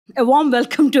A warm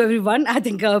welcome to everyone. I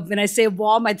think when I say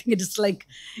warm, I think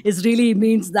it really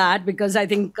means that because I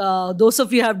think those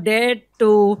of you have dared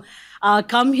to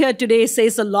come here today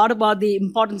says a lot about the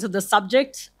importance of the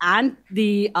subject and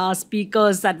the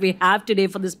speakers that we have today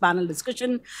for this panel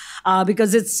discussion.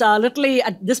 Because it's literally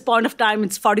at this point of time,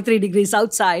 it's 43 degrees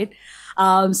outside.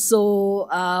 A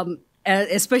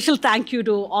special thank you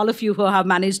to all of you who have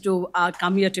managed to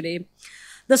come here today.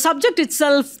 The subject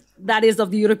itself, that is of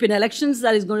the European elections,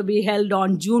 that is going to be held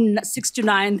on June 6th to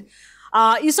 9th,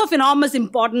 is of enormous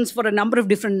importance for a number of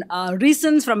different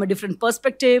reasons from a different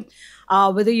perspective,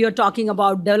 whether you're talking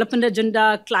about development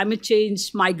agenda, climate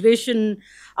change, migration,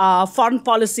 foreign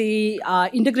policy,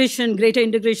 integration, greater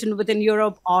integration within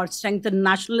Europe, or strengthen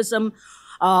nationalism,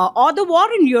 or the war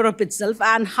in Europe itself,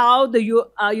 and how the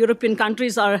European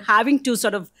countries are having to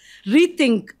sort of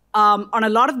rethink on a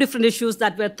lot of different issues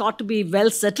that were thought to be well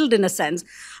settled in a sense.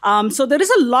 So there is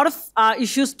a lot of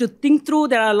issues to think through.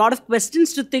 There are a lot of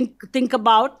questions to think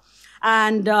about.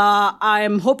 And I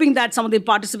am hoping that some of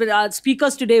the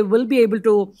speakers today will be able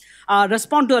to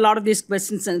respond to a lot of these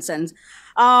questions in a sense.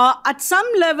 At some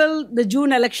level, the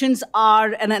June elections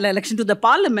are an election to the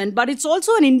parliament, but it's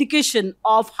also an indication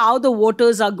of how the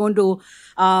voters are going to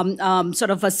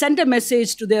send a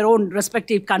message to their own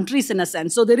respective countries in a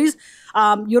sense. So there is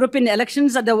European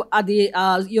elections at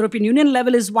the European Union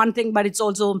level is one thing, but it's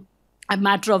also a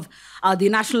matter of the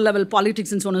national level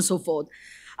politics and so on and so forth.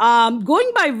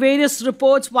 Going by various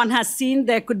reports, one has seen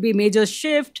there could be major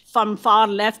shift from far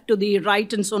left to the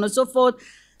right and so on and so forth.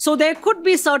 So there could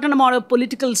be a certain amount of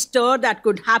political stir that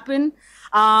could happen.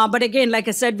 But again, like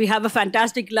I said, we have a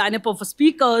fantastic lineup of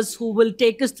speakers who will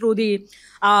take us through the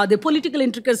political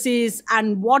intricacies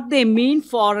and what they mean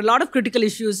for a lot of critical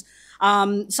issues.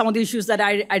 Some of the issues that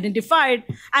I identified.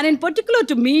 And in particular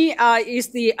to me I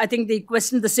think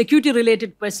the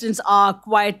security-related questions are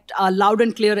quite loud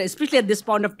and clear, especially at this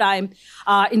point of time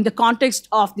in the context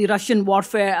of the Russian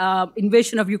warfare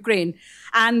invasion of Ukraine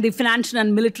and the financial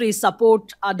and military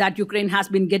support that Ukraine has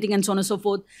been getting and so on and so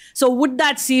forth. So would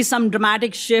that see some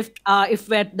dramatic shift if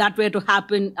that were to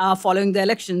happen following the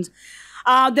elections?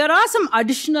 There are some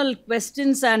additional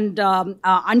questions and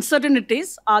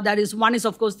uncertainties. One is,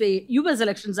 of course, the US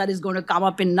elections that is going to come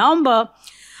up in November,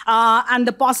 and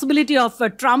the possibility of a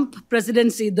Trump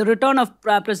presidency, the return of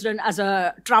President as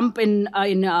a Trump in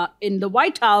the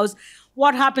White House.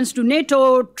 What happens to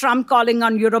NATO? Trump calling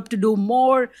on Europe to do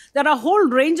more. There are a whole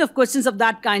range of questions of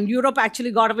that kind. Europe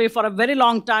actually got away for a very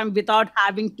long time without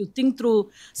having to think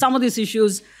through some of these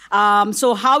issues.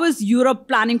 So how is Europe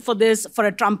planning for this, for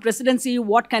a Trump presidency?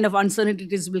 What kind of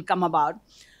uncertainties will come about?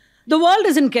 The world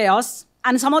is in chaos,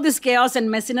 and some of this chaos and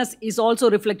messiness is also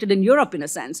reflected in Europe in a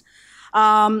sense.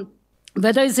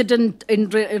 Whether is it in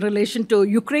relation to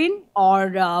Ukraine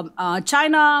or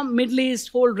China, Middle East,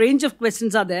 whole range of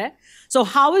questions are there. So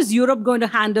how is Europe going to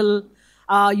handle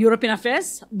European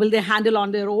affairs? Will they handle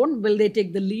on their own? Will they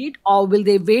take the lead? Or will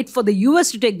they wait for the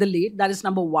US to take the lead? That is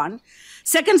number one.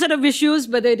 Second set of issues,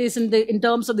 whether it is in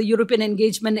terms of the European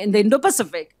engagement in the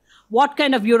Indo-Pacific. What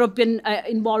kind of European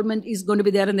involvement is going to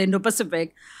be there in the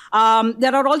Indo-Pacific?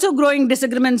 There are also growing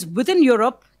disagreements within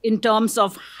Europe in terms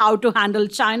of how to handle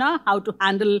China, how to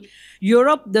handle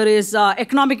Europe. There is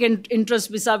economic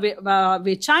interest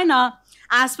with China,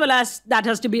 as well as that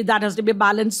has to be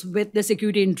balanced with the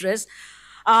security interests.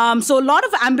 So a lot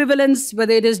of ambivalence,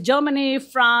 whether it is Germany,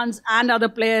 France, and other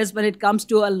players when it comes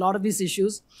to a lot of these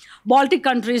issues. Baltic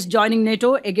countries joining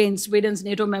NATO, again, Sweden's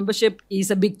NATO membership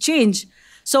is a big change.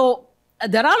 So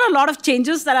there are a lot of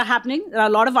changes that are happening. There are a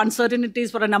lot of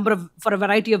uncertainties for a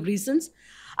variety of reasons.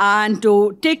 And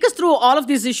to take us through all of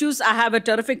these issues, I have a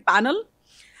terrific panel.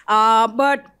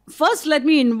 But first, let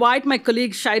me invite my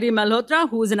colleague Shairi Malhotra,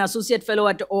 who is an associate fellow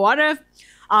at ORF,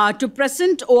 to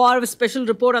present ORF's special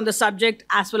report on the subject,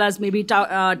 as well as maybe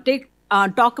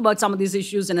talk about some of these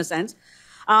issues in a sense.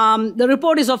 The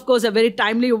report is, of course, a very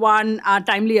timely one,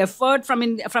 timely effort from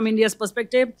India's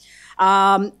perspective,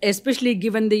 especially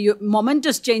given the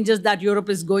momentous changes that Europe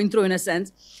is going through in a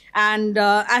sense. And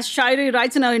as Shairi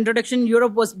writes in her introduction,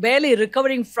 Europe was barely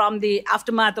recovering from the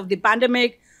aftermath of the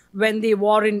pandemic when the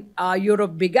war in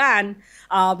Europe began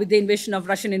with the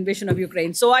Russian invasion of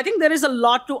Ukraine. So I think there is a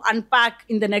lot to unpack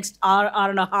in the next hour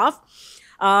and a half.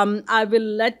 I will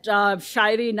let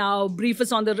Shairi now brief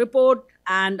us on the report,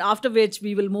 and after which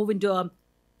we will move into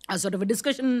a sort of a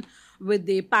discussion with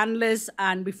the panelists,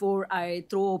 and before I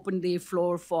throw open the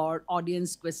floor for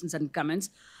audience questions and comments.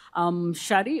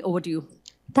 Shairi, over to you.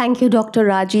 Thank you, Dr.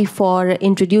 Raji, for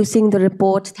introducing the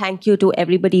report. Thank you to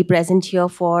everybody present here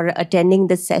for attending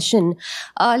this session.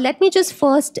 Let me just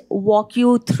first walk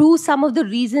you through some of the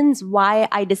reasons why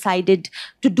I decided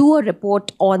to do a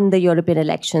report on the European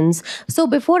elections. So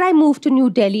before I moved to New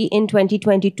Delhi in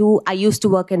 2022, I used to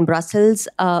work in Brussels,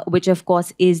 which of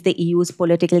course is the EU's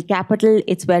political capital.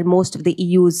 It's where most of the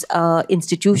EU's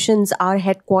institutions are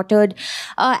headquartered.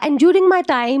 And during my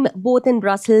time, both in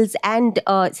Brussels and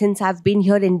since I've been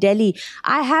here in Delhi,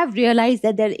 I have realized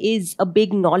that there is a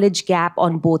big knowledge gap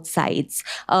on both sides.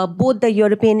 Both the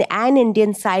European and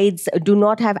Indian sides do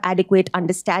not have adequate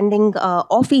understanding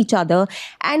of each other.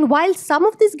 And while some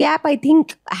of this gap, I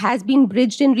think, has been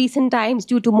bridged in recent times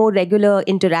due to more regular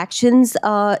interactions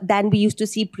than we used to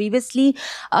see previously,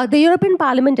 the European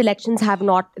Parliament elections have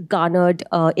not garnered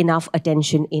enough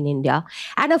attention in India.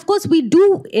 And of course, we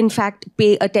do, in fact,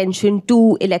 pay attention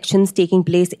to elections taking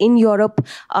place in Europe.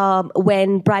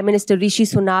 When Prime Minister Rishi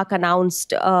Sunak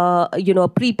announced, a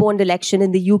preponed election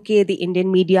in the UK, the Indian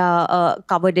media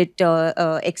covered it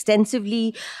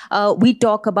extensively. We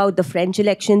talk about the French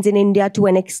elections in India to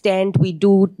an extent. We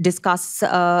do discuss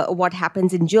what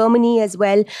happens in Germany as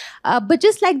well. But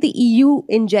just like the EU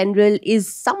in general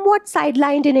is somewhat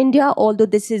sidelined in India, although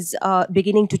this is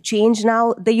beginning to change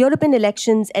now, the European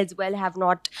elections as well have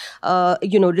not,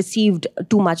 received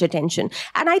too much attention.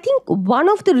 And I think one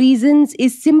of the reasons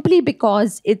is simply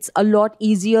because it's a lot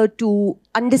easier to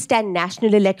understand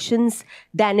national elections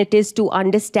than it is to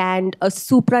understand a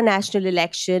supranational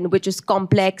election, which is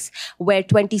complex, where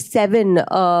 27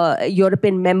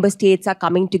 European member states are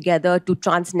coming together to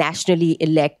transnationally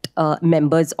elect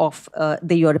members of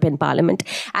the European Parliament.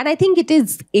 And I think it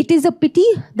is a pity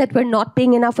that we're not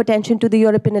paying enough attention to the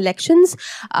European elections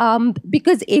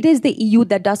because it is the EU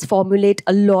that does formulate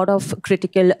a lot of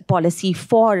critical policy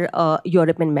for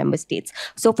European member states.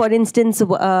 So for instance,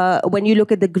 when you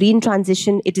look at the green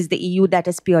transition, it is the EU that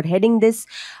is spearheading this.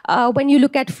 When you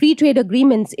look at free trade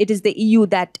agreements, it is the EU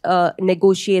that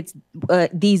negotiates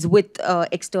these with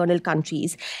external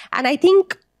countries. And I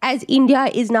think as India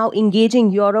is now engaging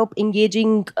Europe,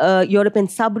 engaging European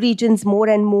sub-regions more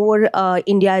and more,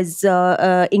 India is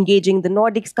engaging the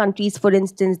Nordics countries, for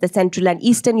instance, the Central and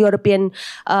Eastern European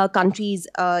countries.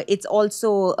 It's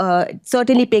also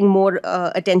certainly paying more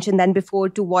attention than before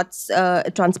to what's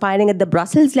transpiring at the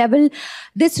Brussels level.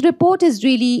 This report is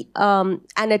really an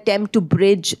attempt to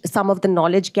bridge some of the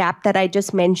knowledge gap that I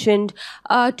just mentioned,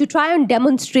 to try and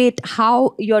demonstrate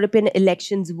how European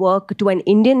elections work to an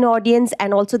Indian audience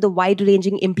and also the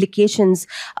wide-ranging implications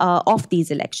of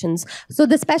these elections. So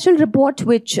the special report,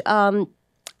 which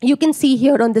you can see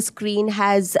here on the screen,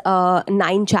 has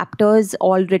 9 chapters,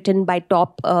 all written by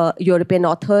top European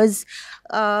authors.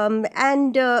 The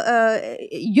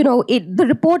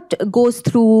report goes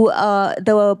through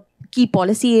the key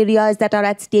policy areas that are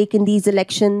at stake in these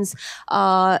elections.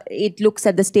 It looks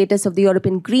at the status of the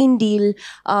European Green Deal.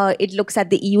 It looks at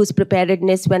the EU's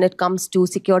preparedness when it comes to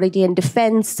security and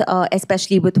defense,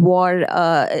 especially with war,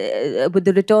 with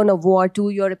the return of war to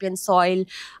European soil.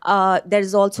 There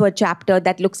is also a chapter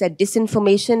that looks at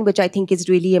disinformation, which I think is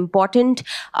really important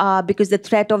because the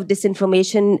threat of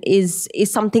disinformation is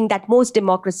something that most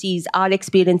democracies are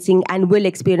experiencing and will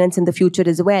experience in the future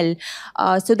as well.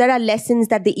 So there are lessons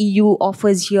that the EU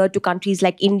offers here to countries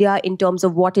like India in terms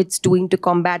of what it's doing to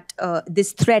combat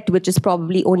this threat, which is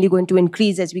probably only going to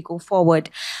increase as we go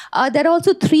forward. There are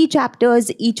also 3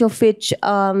 chapters, each of which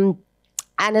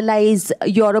analyze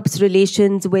Europe's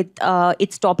relations with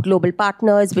its top global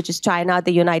partners, which is China,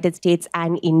 the United States,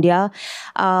 and India.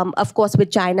 Of course,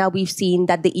 with China, we've seen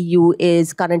that the EU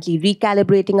is currently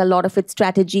recalibrating a lot of its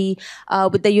strategy.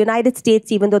 With the United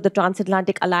States, even though the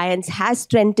transatlantic alliance has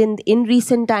strengthened in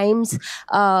recent times,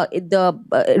 the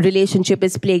relationship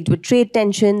is plagued with trade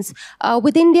tensions.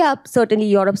 With India, certainly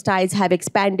Europe's ties have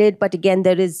expanded, but again,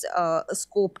 there is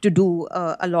scope to do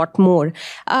a lot more.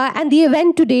 And the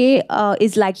event today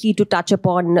is likely to touch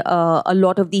upon a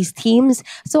lot of these themes.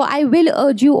 So I will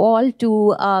urge you all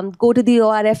to go to the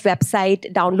ORF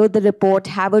website, download the report,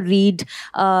 have a read,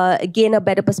 gain a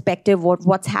better perspective of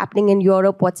what's happening in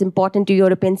Europe, what's important to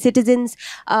European citizens,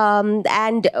 and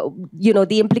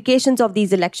the implications of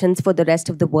these elections for the rest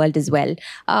of the world as well.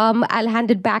 I'll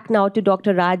hand it back now to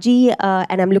Dr. Raji,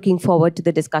 and I'm looking forward to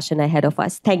the discussion ahead of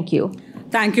us. Thank you.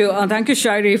 Thank you. Thank you,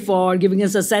 Shairi, for giving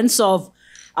us a sense of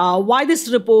Why this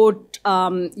report?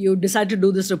 You decided to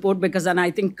do this report because, and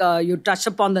I think you touched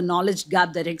upon the knowledge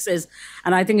gap that exists.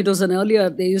 And I think it was an earlier,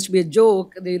 there used to be a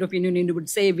joke, the European Union would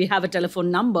say, we have a telephone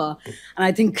number. And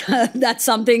I think that's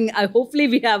something, hopefully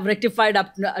we have rectified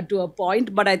up to a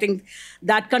point. But I think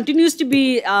that continues to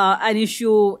be an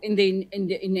issue in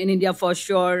India for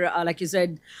sure. Like you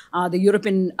said, the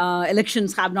European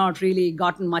elections have not really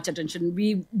gotten much attention.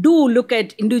 We do look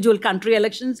at individual country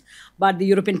elections, but the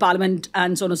European Parliament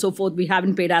and so on and so forth, we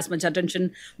haven't paid as much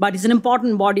attention. But it's an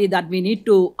important body that we need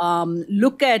to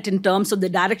look at in terms of the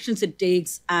directions it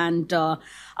takes and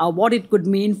what it could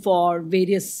mean for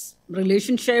various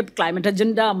relationship, climate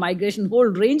agenda, migration, whole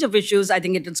range of issues. I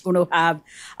think it's going to have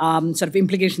sort of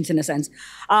implications in a sense.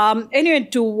 Anyway,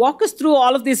 to walk us through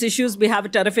all of these issues, we have a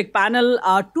terrific panel.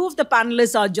 Two of the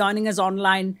panelists are joining us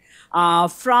online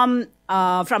from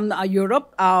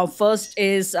Europe. First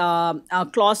is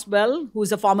Klaus Welle, who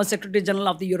is a former Secretary General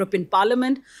of the European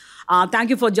Parliament. Thank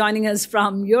you for joining us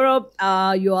from Europe.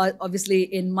 You are obviously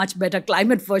in much better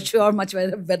climate for sure, much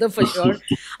better weather for sure.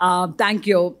 Thank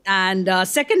you. And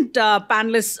second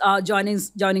panelist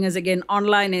joining us again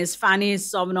online is Fanny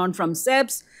Sauvignon from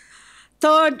SEPS.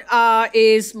 Third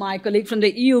is my colleague from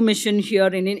the EU mission here,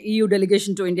 in EU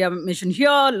delegation to India mission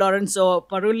here, Lorenzo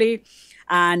Parulli.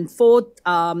 And fourth,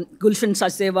 Gulshan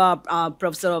Sachdeva,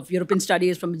 Professor of European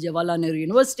Studies from Jawaharlal Nehru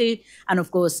University. And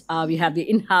of course, we have the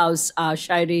in-house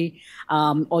Shairi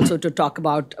also to talk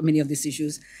about many of these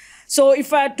issues. So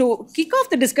if I had to kick off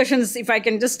the discussions, if I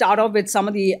can just start off with some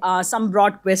of the some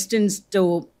broad questions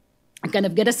to kind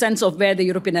of get a sense of where the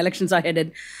European elections are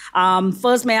headed.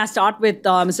 First, may I start with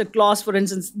Mr. Klaus, for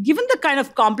instance, given the kind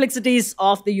of complexities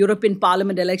of the European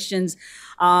Parliament elections,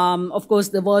 of course,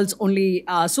 the world's only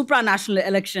supranational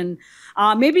election,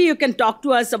 maybe you can talk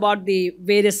to us about the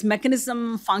various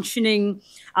mechanism functioning,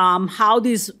 how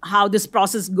this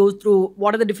process goes through,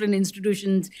 what are the different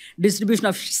institutions, distribution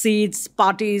of seats,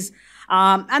 parties,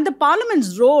 and the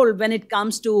Parliament's role when it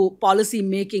comes to policy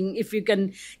making. If you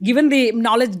can, given the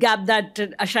knowledge gap that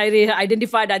Shairi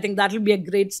identified, I think that will be a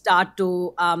great start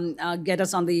to get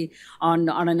us on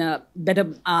a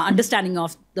better understanding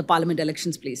of the Parliament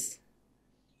elections, please.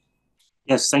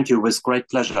 Yes, thank you. With great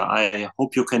pleasure. I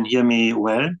hope you can hear me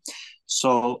well.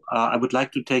 So I would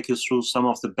like to take you through some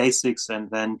of the basics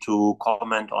and then to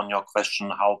comment on your question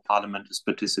how Parliament is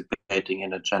participating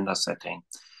in agenda setting.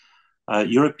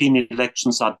 European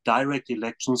elections are direct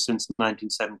elections since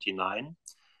 1979.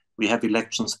 We have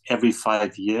elections every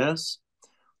 5 years.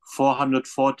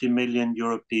 440 million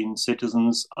European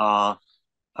citizens are,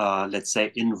 let's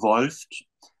say, involved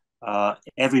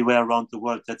everywhere around the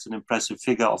world. That's an impressive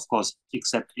figure, of course,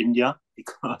 except India,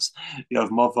 because we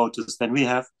have more voters than we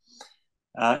have.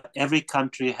 Every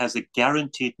country has a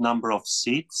guaranteed number of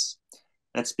seats.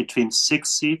 That's between 6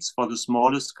 seats for the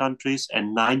smallest countries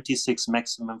and 96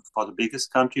 maximum for the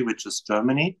biggest country, which is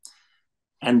Germany.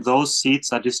 And those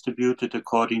seats are distributed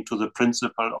according to the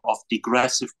principle of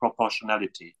digressive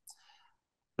proportionality.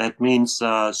 That means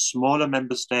smaller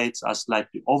member states are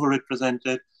slightly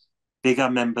overrepresented, bigger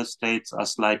member states are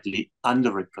slightly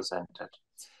underrepresented.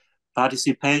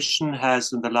 Participation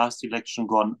has in the last election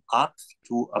gone up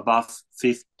to above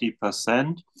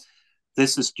 50%.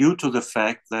 This is due to the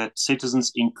fact that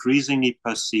citizens increasingly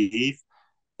perceive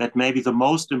that maybe the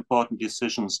most important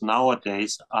decisions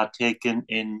nowadays are taken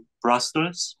in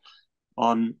Brussels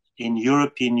in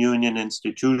European Union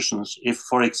institutions. If,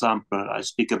 for example, I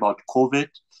speak about COVID,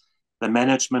 the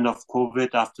management of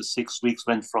COVID after 6 weeks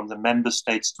went from the member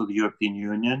states to the European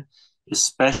Union,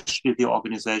 especially the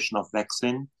organization of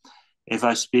vaccine. If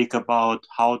I speak about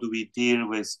how do we deal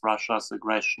with Russia's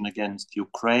aggression against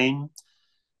Ukraine,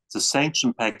 the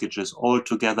sanction packages,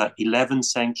 altogether 11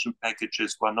 sanction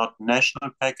packages, were not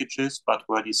national packages, but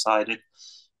were decided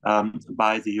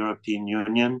by the European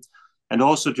Union. And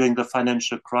also during the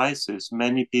financial crisis,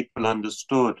 many people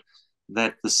understood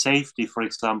that the safety, for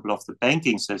example, of the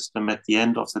banking system at the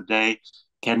end of the day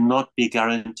cannot be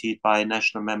guaranteed by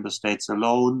national member states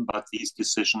alone, but these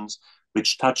decisions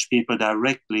which touch people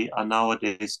directly are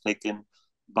nowadays taken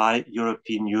by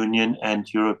European Union and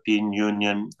European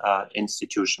Union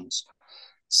institutions.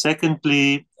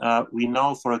 Secondly, we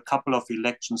now for a couple of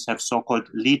elections have so-called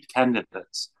lead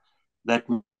candidates. That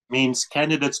means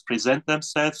candidates present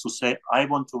themselves to say, I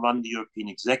want to run the European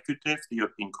Executive, the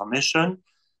European Commission.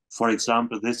 For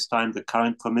example, this time the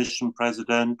current Commission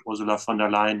President, Ursula von der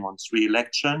Leyen, wants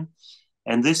re-election.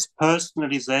 And this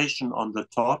personalization on the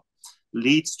top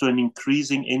leads to an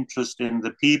increasing interest in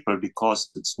the people, because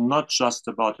it's not just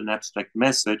about an abstract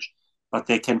message, but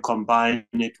they can combine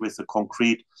it with a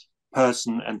concrete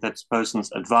person and that person's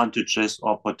advantages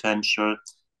or potential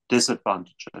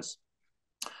disadvantages.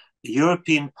 The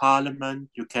European Parliament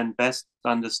you can best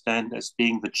understand as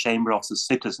being the chamber of the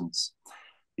citizens.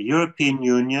 The European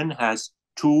Union has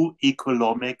two equal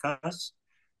lawmakers.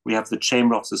 We have the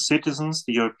chamber of the citizens,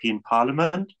 the European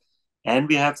Parliament, and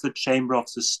we have the chamber of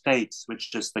the states,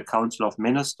 which is the Council of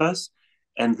Ministers,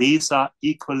 and these are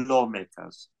equal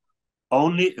lawmakers.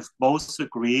 Only if both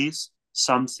agrees,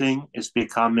 something is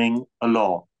becoming a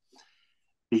law.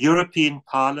 The European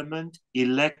Parliament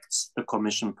elects the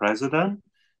Commission President.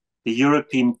 The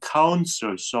European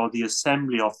Council, so the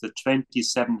assembly of the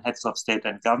 27 heads of state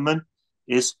and government,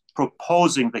 is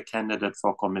proposing the candidate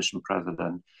for Commission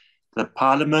President. The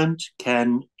Parliament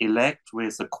can elect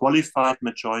with a qualified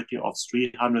majority of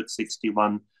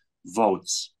 361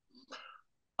 votes.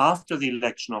 After the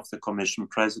election of the Commission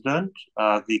President,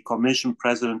 the Commission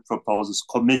President proposes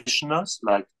commissioners,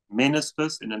 like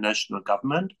ministers in a national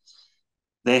government.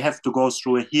 They have to go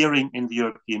through a hearing in the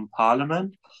European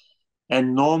Parliament,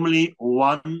 and normally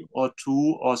one or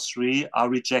two or three are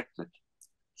rejected.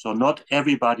 So not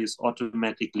everybody is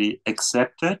automatically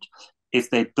accepted. If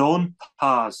they don't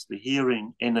pass the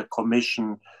hearing in a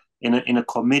commission, in a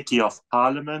committee of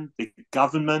Parliament, the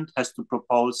government has to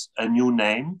propose a new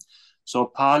name. So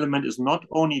Parliament is not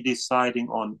only deciding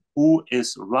on who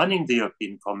is running the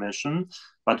European Commission,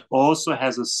 but also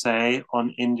has a say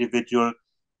on individual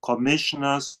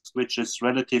commissioners, which is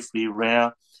relatively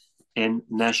rare in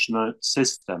national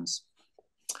systems.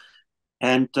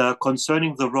 And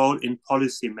concerning the role in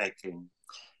policy making,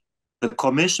 the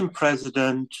Commission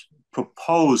President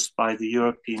proposed by the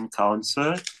European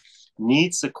Council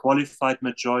needs a qualified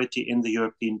majority in the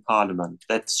European Parliament.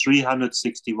 That's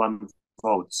 361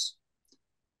 votes.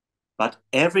 But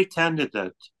every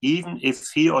candidate, even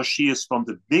if he or she is from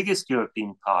the biggest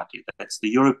European party, that's the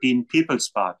European People's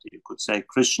Party, you could say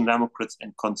Christian Democrats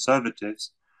and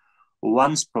Conservatives,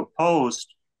 once proposed,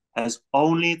 has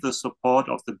only the support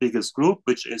of the biggest group,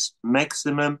 which is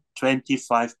maximum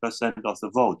 25% of the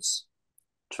votes,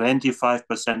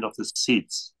 25% of the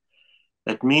seats.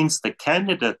 That means the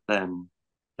candidate then,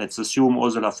 let's assume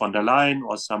Ursula von der Leyen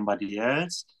or somebody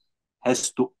else,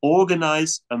 has to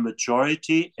organize a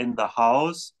majority in the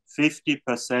House,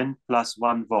 50% plus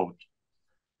one vote.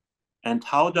 And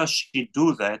how does she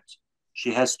do that?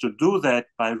 She has to do that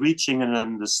by reaching an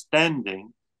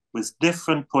understanding with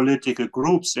different political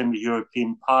groups in the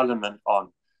European Parliament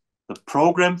on the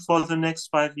program for the next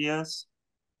 5 years,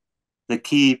 the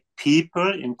key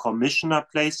people in commissioner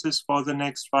places for the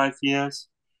next 5 years,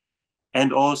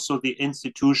 and also the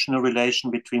institutional relation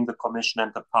between the Commission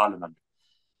and the Parliament.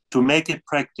 To make it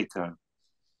practical,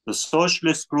 the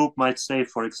socialist group might say,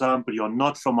 for example, you're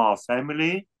not from our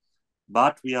family,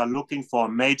 but we are looking for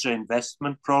a major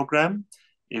investment program.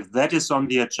 If that is on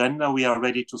the agenda, we are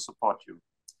ready to support you.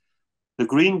 The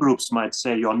green groups might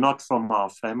say, you're not from our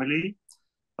family,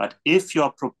 but if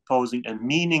you're proposing a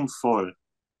meaningful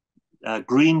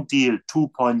Green Deal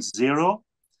 2.0,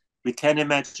 we can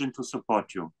imagine to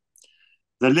support you.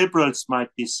 The liberals might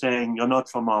be saying, you're not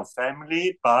from our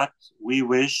family, but we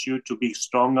wish you to be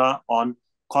stronger on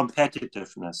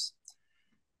competitiveness.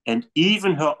 And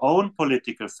even her own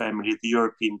political family, the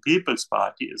European People's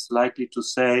Party, is likely to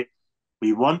say,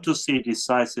 we want to see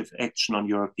decisive action on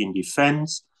European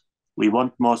defense. We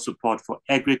want more support for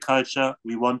agriculture.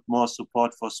 We want more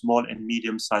support for small and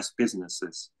medium-sized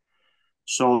businesses.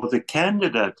 So the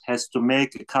candidate has to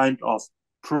make a kind of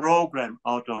program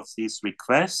out of these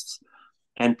requests.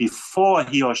 And before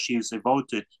he or she is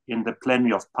voted in the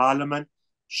plenary of Parliament,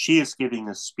 she is giving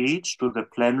a speech to the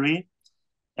plenary.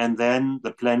 And then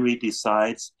the plenary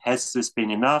decides, has this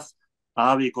been enough?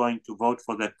 Are we going to vote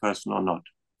for that person or not?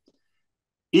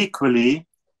 Equally,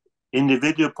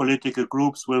 individual political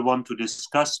groups will want to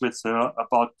discuss with her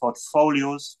about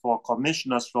portfolios for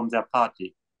commissioners from their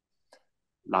party.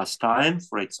 Last time,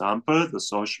 for example, the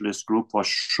socialist group was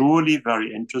surely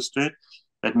very interested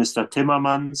that Mr.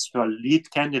 Timmermans, her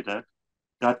lead candidate,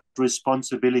 got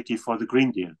responsibility for the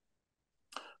Green Deal.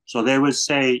 So they will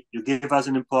say, you give us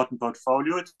an important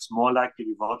portfolio, it's more likely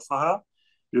we vote for her.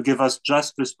 You give us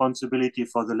just responsibility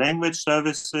for the language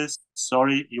services,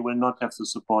 sorry, you will not have the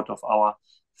support of our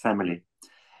family.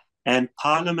 And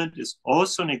Parliament is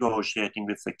also negotiating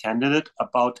with the candidate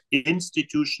about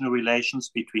institutional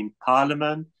relations between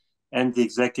Parliament and the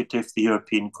executive, the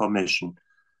European Commission.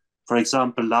 For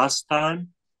example, last time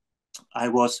I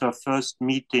was her first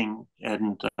meeting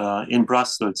in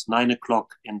Brussels, 9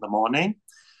 o'clock in the morning.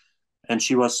 And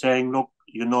she was saying, look,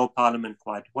 you know Parliament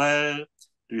quite well.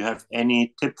 Do you have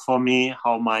any tip for me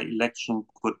how my election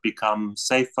could become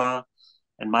safer?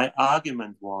 And my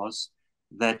argument was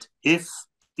that if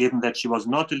given that she was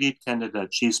not a lead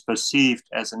candidate, she is perceived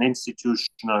as an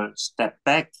institutional step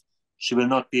back, she will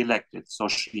not be elected. So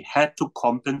she had to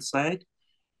compensate,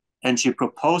 and she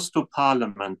proposed to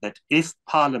Parliament that if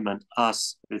Parliament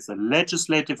asks with a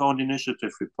legislative own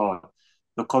initiative report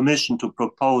the Commission to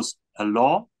propose a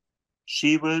law,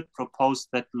 she will propose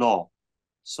that law.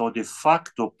 So de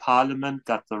facto, Parliament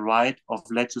got the right of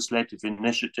legislative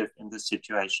initiative in this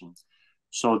situation.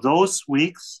 So those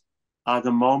weeks are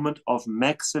the moment of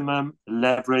maximum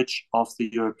leverage of the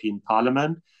European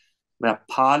Parliament, where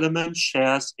Parliament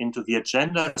shares into the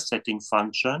agenda setting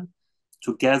function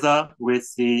together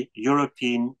with the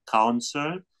European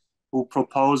Council, who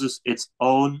proposes its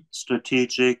own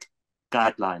strategic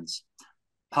guidelines.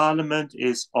 Parliament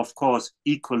is, of course,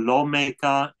 equal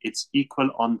lawmaker. It's equal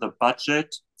on the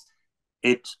budget.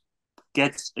 It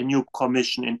gets a new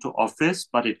commission into office,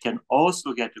 but it can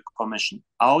also get a commission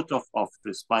out of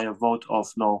office by a vote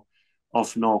of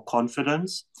no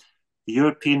confidence. The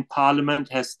European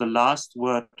Parliament has the last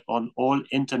word on all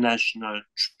international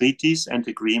treaties and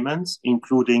agreements,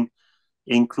 including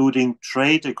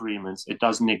trade agreements. It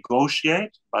doesn't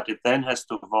negotiate, but it then has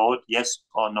to vote yes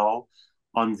or no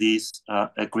on these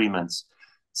agreements.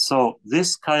 So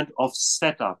this kind of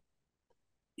setup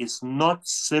is not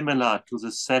similar to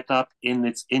the setup in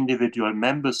its individual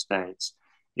member states.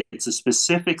 It's a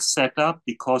specific setup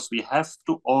because we have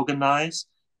to organize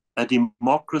a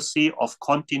democracy of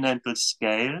continental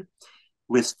scale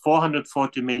with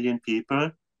 440 million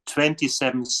people,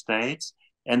 27 states,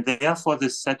 and therefore the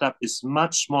setup is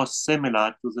much more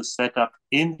similar to the setup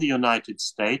in the United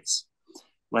States,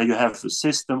 where you have a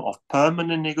system of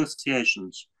permanent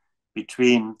negotiations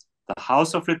between the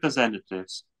House of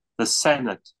Representatives, the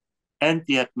Senate, and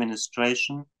the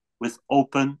administration with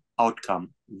open outcome.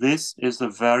 This is a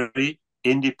very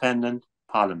independent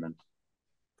parliament.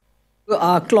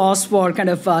 Klaus, for kind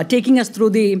of taking us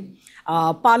through the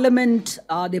parliament,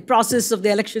 the process of the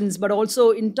elections, but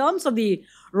also in terms of the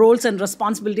roles and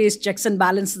responsibilities, checks and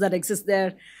balances that exist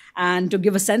there, and to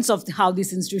give a sense of how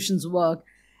these institutions work.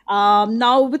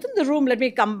 Now, within the room, let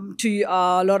me come to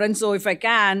Lorenzo, if I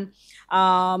can.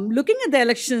 Looking at the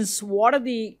elections, what are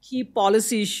the key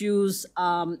policy issues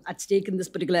at stake in this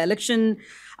particular election?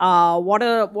 What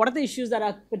are the issues that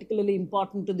are particularly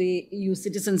important to the EU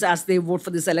citizens as they vote for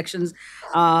these elections?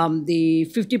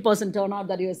 The 50% turnout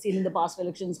that you have seen in the past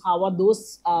elections, how are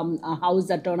those? How is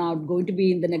that turnout going to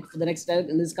be in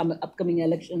this upcoming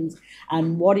elections?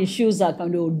 And what issues are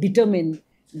going to determine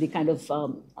the kind of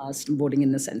voting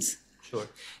in a sense? Sure.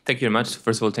 Thank you very much.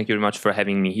 First of all, thank you very much for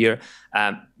having me here.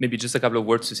 Maybe just a couple of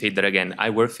words to say that, again, I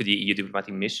work for the EU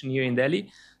diplomatic mission here in Delhi.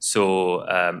 So,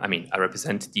 I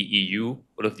represent the EU,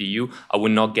 all of the EU. I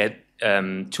will not get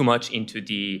too much into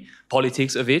the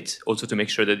politics of it, also to make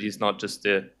sure that it's not just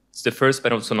it's the first,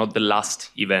 but also not the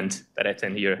last event that I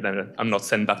attend here. I'm not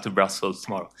sent back to Brussels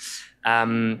tomorrow.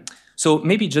 So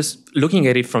maybe just looking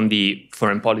at it from the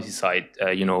foreign policy side,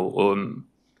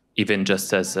 even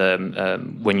just as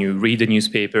when you read the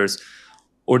newspapers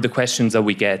or the questions that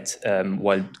we get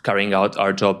while carrying out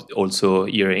our job also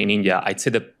here in India, I'd say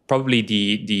that probably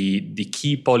the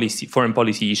key foreign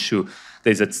policy issue that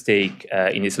is at stake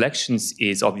in these elections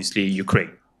is obviously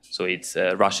Ukraine. So it's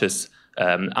Russia's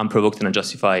unprovoked and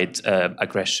unjustified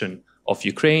aggression of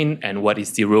Ukraine, and what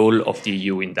is the role of the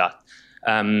EU in that,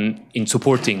 in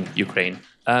supporting Ukraine.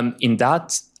 In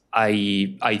that,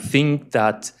 I think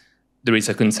that there is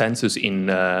a consensus in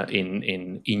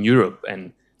Europe,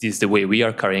 and this is the way we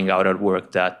are carrying out our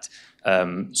work, that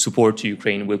support to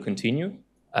Ukraine will continue.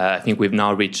 I think we've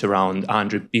now reached around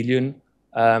 100 billion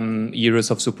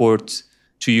euros of support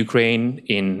to Ukraine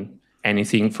in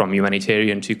anything from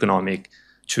humanitarian to economic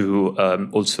to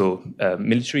also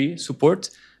military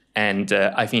support, and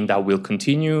I think that will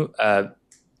continue.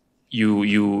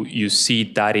 You see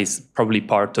that is probably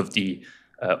part of the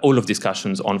all of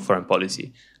discussions on foreign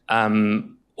policy.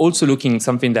 Also looking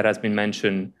something that has been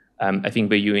mentioned, I think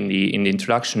by you in the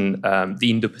introduction, the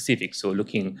Indo-Pacific. So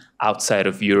looking outside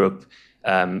of Europe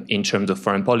in terms of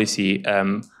foreign policy,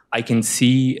 I can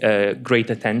see great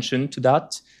attention to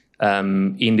that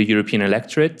in the European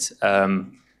electorate.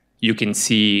 You can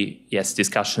see, yes,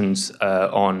 discussions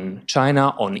on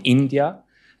China, on India,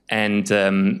 and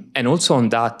also on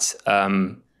that.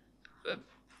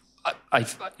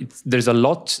 There's a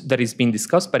lot that is being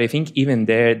discussed, but I think even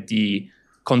there the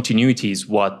continuity is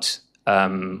what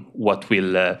will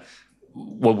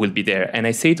be there. And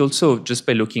I say it also just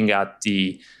by looking at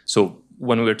so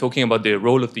when we're talking about the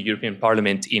role of the European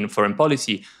Parliament in foreign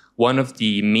policy, one of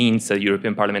the means that the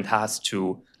European Parliament has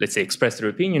to, let's say, express their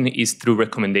opinion is through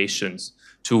recommendations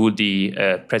to the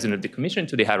President of the Commission,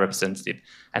 to the High Representative.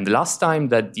 And the last time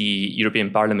that the European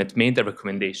Parliament made a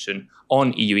recommendation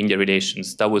on EU-India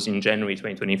relations, that was in January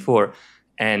 2024.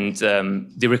 And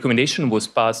the recommendation was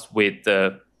passed with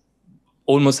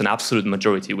almost an absolute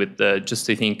majority, with just,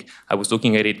 I think, I was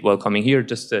looking at it while coming here,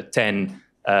 just 10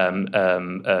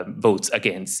 votes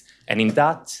against. And in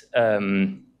that,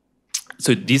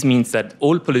 so this means that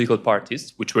all political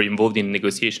parties which were involved in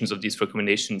negotiations of these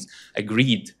recommendations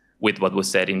agreed with what was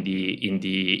said in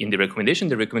the recommendation.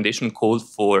 The recommendation called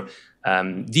for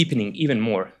deepening even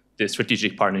more the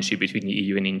strategic partnership between the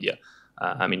EU and India.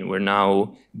 I mean, we're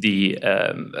now the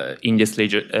India's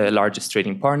largest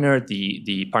trading partner.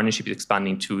 The partnership is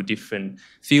expanding to different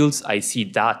fields. I see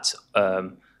that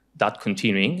that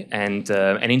continuing, and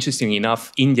interestingly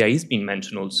enough, India is being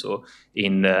mentioned also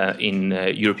in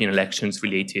European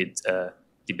elections-related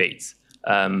debates.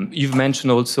 You've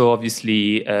mentioned also,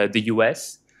 obviously, the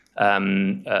US.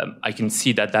 I can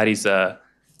see that is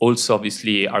also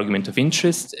obviously argument of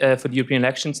interest for the European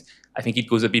elections. I think it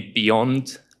goes a bit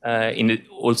beyond,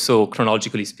 also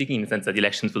chronologically speaking, in the sense that the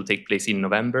elections will take place in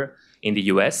November in the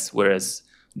US, whereas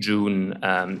June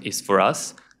is for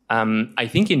us. I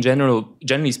think in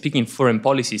generally speaking, foreign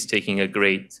policy is taking a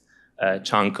great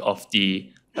chunk of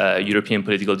the European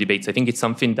political debates. I think it's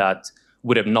something that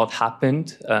would have not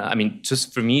happened. I mean,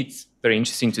 just for me, it's very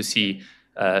interesting to see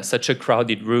such a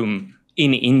crowded room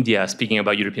in India speaking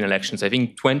about European elections. I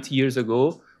think 20 years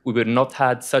ago, we would not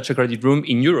had such a crowded room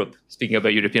in Europe speaking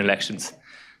about European elections.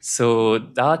 So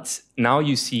that now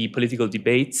you see political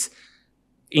debates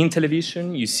in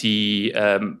television. You see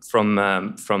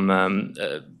from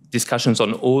discussions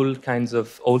on all kinds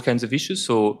of issues.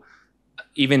 So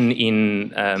even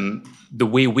in the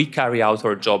way we carry out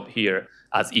our job here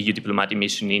as EU diplomatic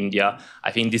mission in India,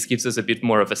 I think this gives us a bit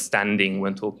more of a standing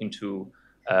when talking to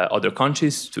other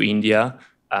countries, to India,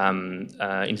 in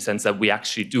the sense that we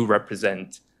actually do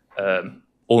represent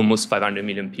almost 500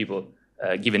 million people,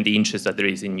 given the interest that there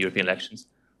is in European elections.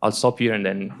 I'll stop here, and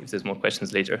then if there's more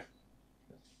questions later.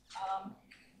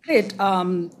 Great.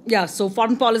 Yeah, so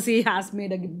foreign policy has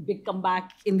made a big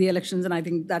comeback in the elections, and I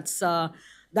think that's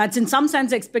in some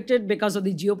sense expected because of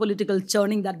the geopolitical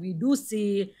churning that we do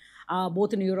see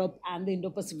both in Europe and the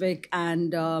Indo-Pacific.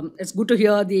 And it's good to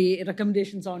hear the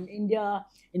recommendations on India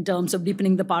in terms of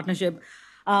deepening the partnership.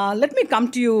 Let me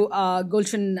come to you,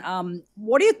 Gulshan.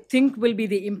 What do you think will be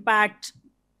the impact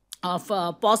of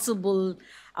possible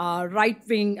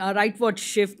rightward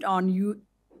shift on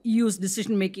EU's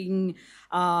decision-making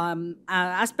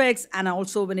aspects, and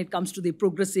also when it comes to the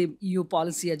progressive EU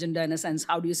policy agenda, in a sense?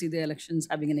 How do you see the elections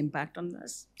having an impact on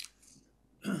this?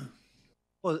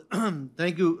 Well,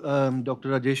 thank you, Dr.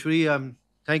 Rajeshwari.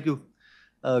 Thank you,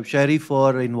 Sherry,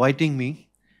 for inviting me.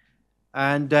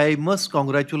 And I must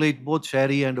congratulate both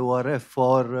Sherry and ORF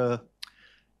for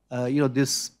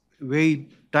this very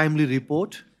timely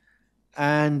report,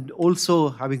 and also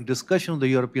having discussion on the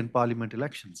European Parliament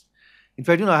elections. In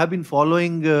fact, I have been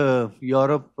following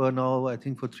Europe now, I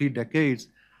think, for 3 decades.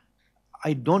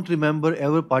 I don't remember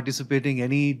ever participating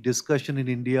any discussion in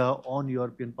India on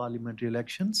European parliamentary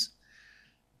elections.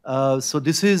 So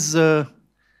this is,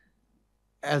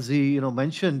 as he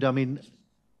mentioned, I mean,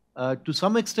 to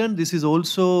some extent, this is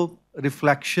also a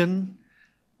reflection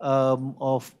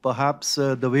of perhaps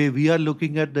the way we are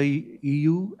looking at the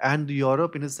EU and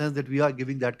Europe, in a sense that we are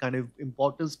giving that kind of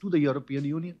importance to the European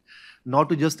Union, not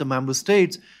to just the member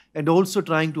states, and also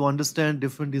trying to understand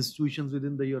different institutions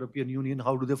within the European Union,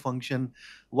 how do they function,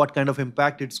 what kind of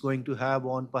impact it's going to have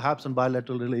on perhaps on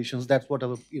bilateral relations. That's what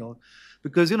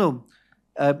because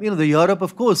the Europe,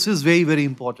 of course, is very, very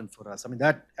important for us. I mean,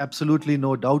 that absolutely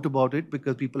no doubt about it,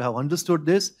 because people have understood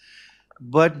this.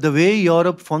 But the way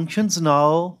Europe functions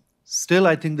now, still,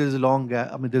 I think there's a long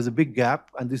gap. I mean, there's a big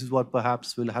gap, and this is what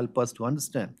perhaps will help us to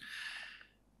understand.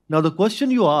 Now, the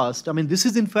question you asked, I mean, this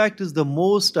is in fact is the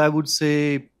most, I would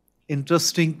say,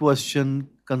 interesting question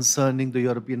concerning the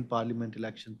European Parliament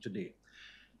election today.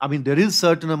 I mean, there is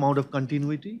certain amount of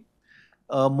continuity.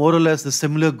 More or less the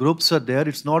similar groups are there.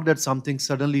 It's not that something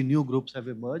suddenly new groups have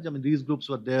emerged. I mean, these groups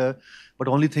were there, but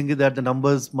only thing is that the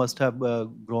numbers must have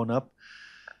grown up.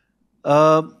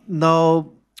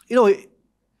 Now,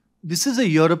 this is a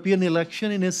European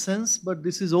election in a sense, but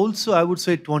this is also, I would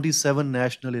say, 27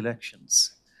 national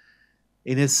elections.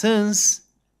 In a sense,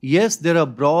 yes, there are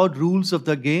broad rules of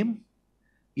the game.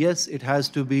 Yes, it has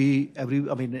to be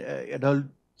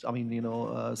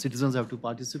citizens have to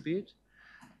participate.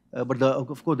 But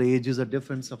of course, the ages are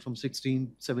different, so from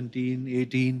 16, 17,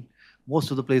 18,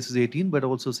 most of the places 18, but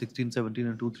also 16, 17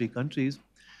 in 2-3 countries.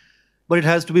 But it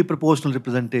has to be proportional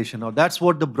representation. Now, that's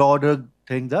what the broader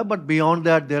things are. But beyond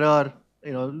that, there are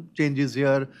changes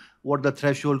here. What the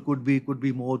threshold could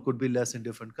be more, could be less in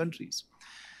different countries.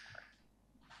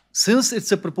 Since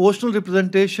it's a proportional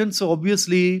representation, so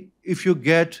obviously if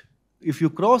you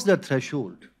cross that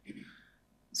threshold,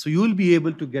 so you will be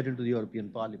able to get into the European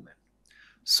Parliament.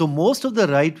 So most of the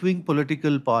right-wing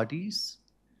political parties,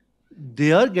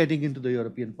 they are getting into the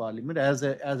European Parliament as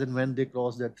and when they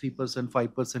cross that 3%,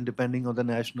 5%, depending on the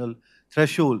national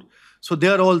threshold. So they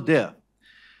are all there.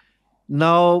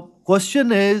 Now,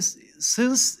 question is,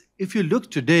 since if you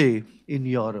look today in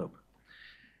Europe,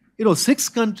 6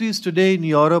 countries today in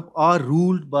Europe are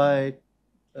ruled by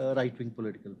right-wing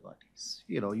political parties.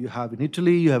 You have in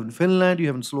Italy, you have in Finland, you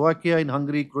have in Slovakia, in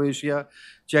Hungary, Croatia,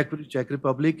 Czech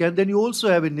Republic, and then you also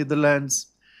have in Netherlands,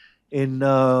 in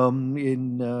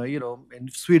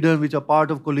Sweden, which are part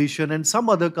of coalition, and some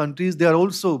other countries, they are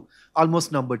also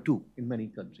almost number 2 in many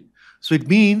countries. So it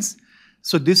means,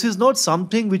 so this is not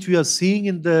something which we are seeing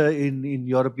in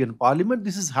European Parliament.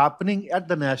 This is happening at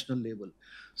the national level.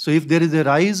 So if there is a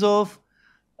rise of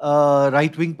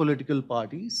right-wing political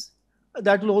parties,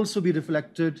 that will also be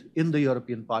reflected in the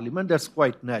European Parliament. That's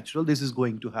quite natural. This is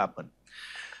going to happen.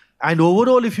 And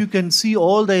overall, if you can see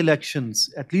all the elections,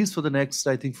 at least for the next,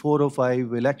 I think, 4 or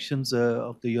 5 elections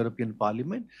of the European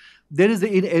Parliament, there is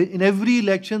in every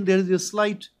election, there is a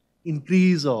slight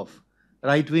increase of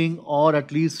right-wing or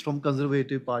at least from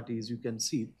conservative parties, you can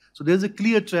see. So there's a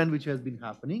clear trend which has been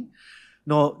happening.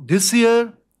 Now, this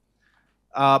year,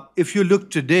 if you look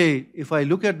today, if I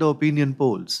look at the opinion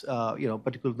polls,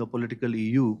 particularly the political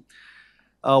EU,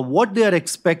 what they are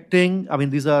expecting, I mean,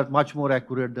 these are much more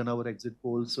accurate than our exit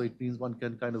polls, so it means one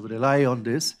can kind of rely on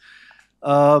this.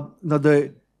 Now,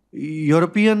 the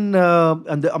European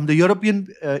the European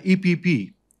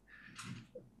EPP,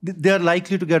 they are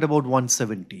likely to get about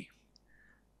 170.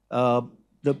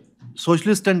 The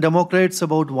Socialists and Democrats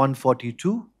about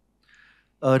 142.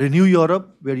 Renew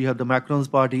Europe, where you have the Macron's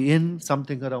party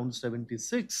something around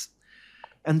 76.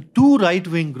 And 2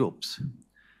 right-wing groups,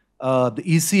 the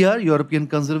ECR, European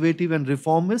Conservative and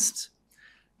Reformists,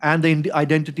 and the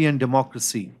Identity and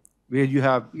Democracy, where you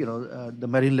have, the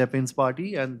Marine Le Pen's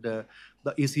party, and the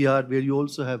ECR, where you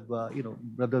also have,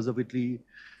 Brothers of Italy,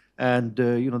 and,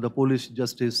 the Polish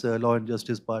Justice, Law and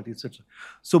Justice Party, etc.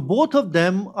 So both of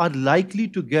them are likely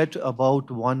to get about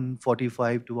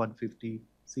 145 to 150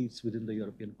 seats within the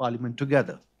European Parliament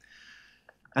together.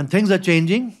 And things are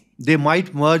changing. They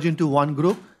might merge into one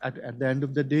group at the end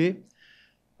of the day.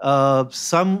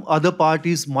 Some other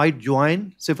parties might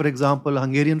join. Say, for example,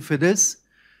 Hungarian Fidesz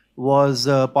was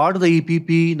part of the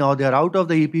EPP. Now they are out of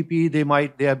the EPP.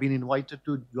 They have been invited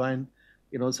to join,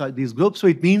 these groups. So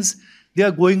it means they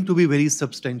are going to be very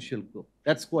substantial group.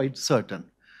 That's quite certain.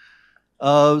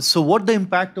 So what the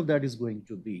impact of that is going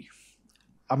to be?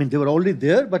 I mean, they were already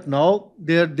there, but now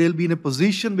they'll be in a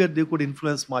position where they could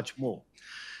influence much more.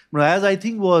 As I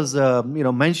think was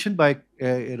mentioned by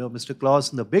Mr.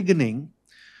 Klaus in the beginning,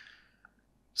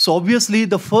 so obviously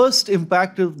the first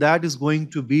impact of that is going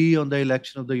to be on the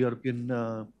election of the European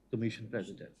Commission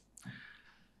President.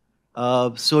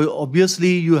 So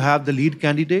obviously you have the lead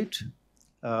candidate,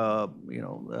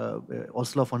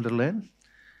 Ursula von der Leyen.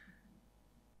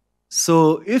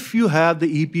 So if you have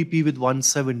the EPP with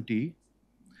 170,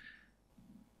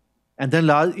 and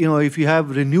then, if you have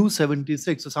Renew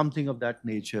 76 or something of that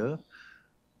nature,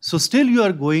 so still you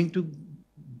are going to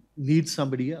need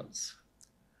somebody else.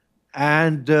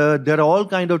 And there are all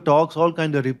kind of talks, all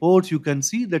kind of reports. You can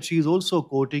see that she is also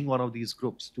quoting one of these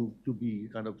groups to be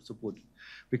kind of supported.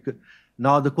 Because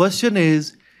now the question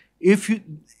is, if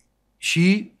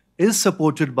she is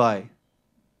supported by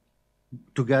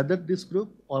together this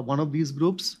group or one of these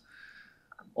groups,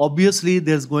 obviously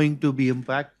there's going to be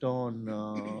impact on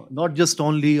not just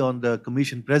only on the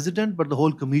Commission President, but the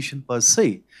whole Commission per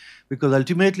se. Because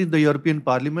ultimately in the European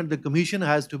Parliament, the Commission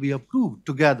has to be approved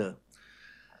together.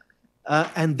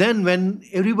 And then when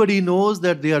everybody knows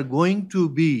that they are going to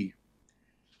be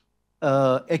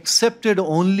accepted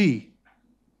only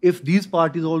if these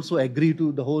parties also agree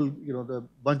to the whole, the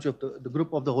bunch of the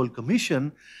group of the whole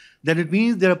Commission, then it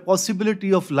means there are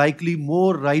possibility of likely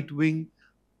more right-wing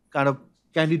kind of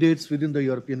candidates within the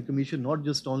European Commission, not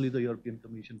just only the European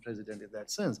Commission President in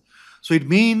that sense. So it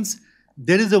means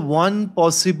there is a one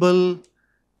possible,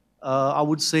 I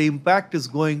would say, impact is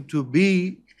going to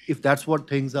be, if that's what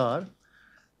things are,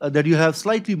 that you have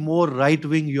slightly more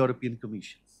right-wing European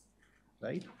Commission,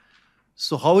 right?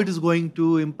 So how it is going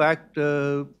to impact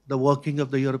the working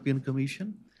of the European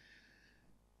Commission?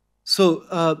 So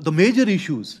the major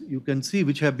issues you can see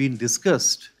which have been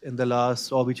discussed in the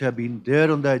last, or which have been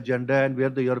there on the agenda and where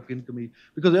the European Commission,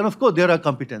 because then of course there are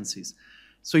competencies.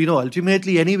 So,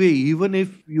 ultimately, anyway, even if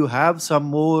you have some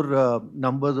more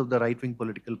numbers of the right-wing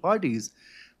political parties,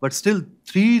 but still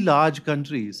 3 large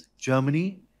countries,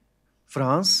 Germany,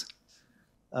 France,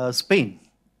 Spain,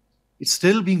 it's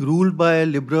still being ruled by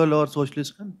liberal or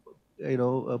socialist,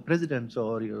 presidents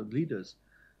or leaders.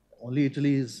 Only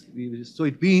Italy is, so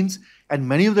it means, and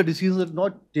many of the decisions are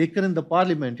not taken in the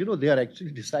parliament, they are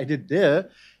actually decided there.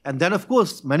 And then, of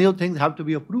course, many of things have to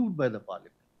be approved by the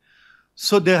parliament.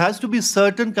 So there has to be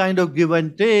certain kind of give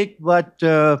and take, but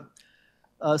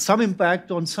some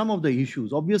impact on some of the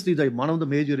issues. Obviously, one of the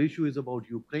major issues is about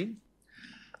Ukraine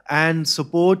and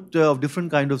support of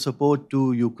different kind of support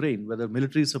to Ukraine, whether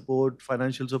military support,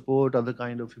 financial support, other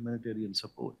kind of humanitarian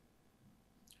support.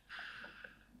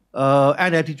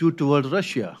 And attitude towards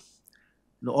Russia.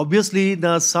 Now, obviously,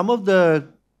 now some of the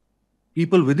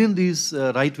people within these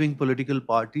right-wing political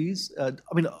parties,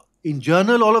 in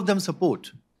general, all of them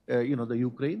support, the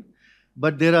Ukraine,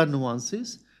 but there are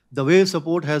nuances. The way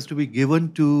support has to be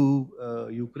given to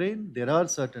Ukraine, there are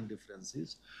certain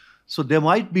differences. So there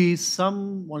might be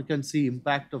some, one can see,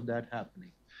 impact of that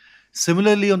happening.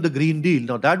 Similarly, on the Green Deal,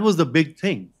 now that was the big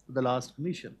thing for the last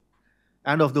commission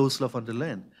and of the Ursula von der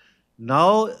Leyen.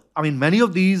 Now, many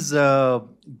of these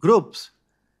groups,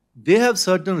 they have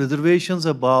certain reservations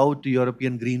about the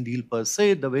European Green Deal per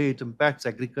se, the way it impacts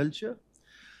agriculture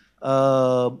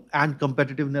and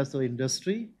competitiveness of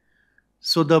industry.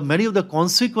 So many of the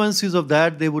consequences of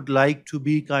that, they would like to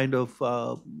be kind of,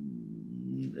 I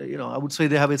would say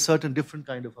they have a certain different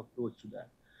kind of approach to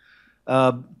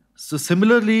that. So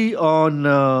similarly on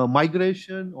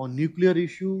migration, on nuclear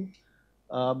issue,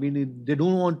 they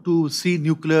don't want to see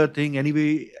nuclear thing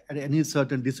anyway at any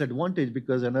certain disadvantage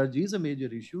because energy is a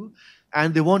major issue,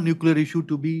 and they want nuclear issue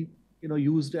to be,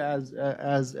 used as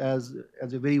a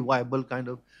very viable kind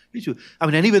of issue.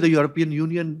 Anyway, the European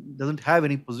Union doesn't have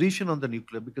any position on the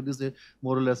nuclear because this is a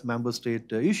more or less member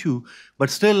state issue. But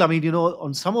still,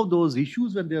 on some of those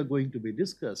issues when they are going to be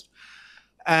discussed,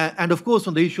 and of course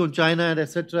on the issue on China and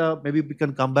etc., maybe we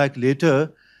can come back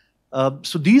later.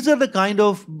 So these are the kind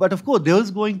of, but of course there's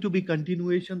going to be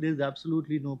continuation. There's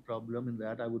absolutely no problem in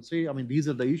that, I would say. These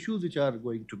are the issues which are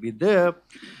going to be there.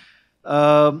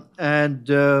 And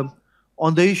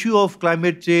on the issue of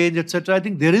climate change, etc., I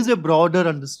think there is a broader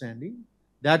understanding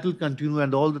that will continue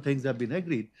and all the things have been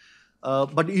agreed.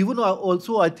 But even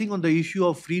also, I think on the issue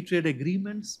of free trade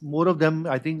agreements, more of them,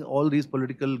 I think all these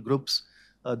political groups,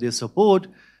 they support.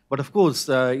 But of course,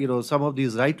 some of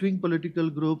these right-wing political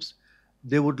groups,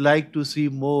 they would like to see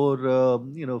more,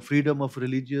 freedom of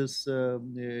religious,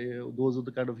 those are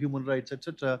the kind of human rights,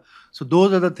 etc. So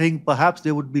those are the things, perhaps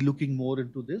they would be looking more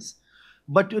into this.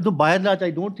 But by and large,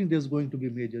 I don't think there's going to be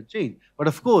major change. But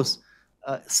of course,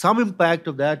 some impact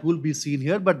of that will be seen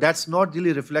here, but that's not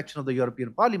really a reflection of the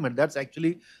European Parliament. That's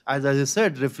actually, as I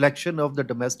said, reflection of the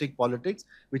domestic politics,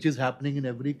 which is happening in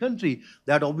every country.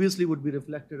 That obviously would be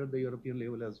reflected at the European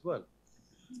level as well.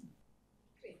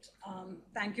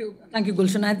 Thank you,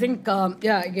 Gulshan. I think,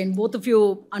 again, both of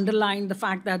you underlined the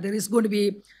fact that there is going to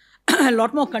be a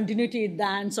lot more continuity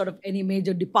than sort of any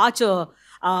major departure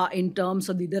in terms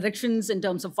of the directions, in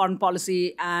terms of foreign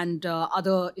policy and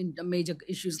other major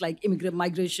issues like immigrant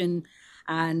migration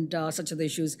and such other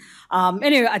issues.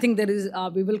 Anyway, I think there is,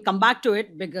 we will come back to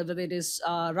it because whether it is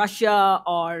Russia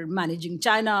or managing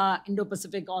China,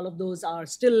 Indo-Pacific, all of those are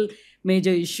still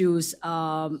major issues,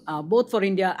 both for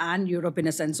India and Europe in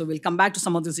a sense. So we'll come back to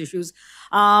some of these issues.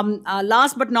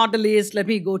 Last but not the least, let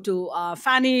me go to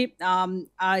Fanny.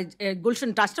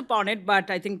 Gulshan touched upon it, but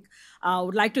I think I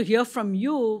would like to hear from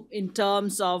you in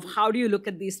terms of how do you look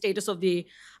at the status of the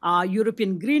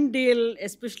European Green Deal,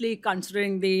 especially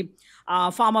considering the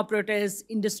farmer protests,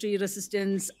 industry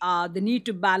resistance, the need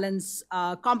to balance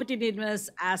competitiveness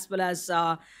as well as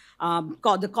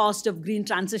the cost of green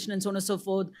transition and so on and so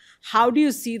forth. How do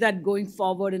you see that going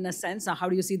forward in a sense? Or how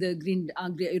do you see the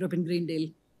European Green Deal?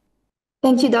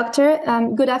 Thank you, Doctor.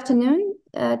 Good afternoon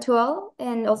to all,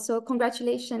 and also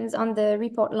congratulations on the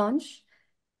report launch.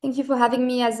 Thank you for having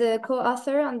me as a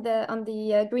co-author on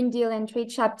the Green Deal and Trade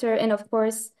chapter, and of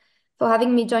course, for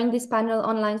having me join this panel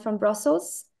online from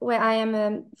Brussels, where I am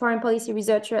a foreign policy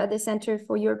researcher at the Center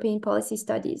for European Policy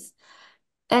Studies.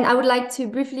 And I would like to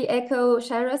briefly echo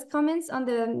Shaira's comments on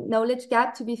the knowledge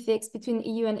gap to be fixed between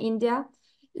EU and India.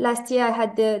 Last year, I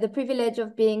had the privilege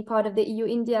of being part of the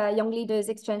EU-India Young Leaders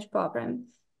Exchange Program.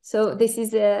 So this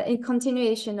is a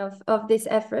continuation of this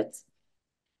effort.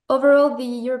 Overall, the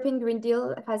European Green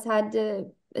Deal has had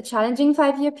a challenging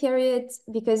 5-year period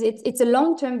because it's a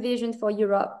long-term vision for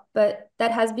Europe, but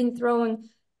that has been thrown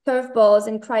curveballs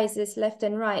and crises left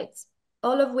and right,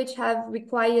 all of which have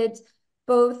required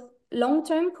both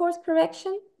long-term course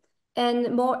correction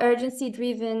and more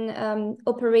urgency-driven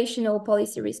operational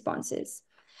policy responses.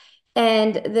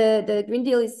 And the Green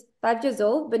Deal is 5 years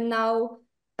old, but now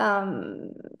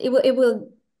it will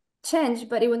change,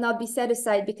 but it will not be set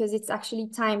aside because it's actually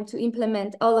time to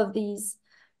implement all of these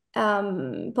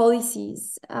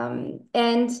policies.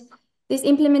 And this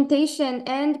implementation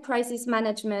and crisis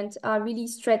management are really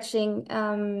stretching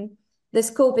the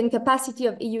scope and capacity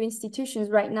of EU institutions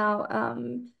right now.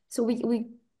 So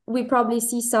we probably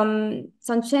see some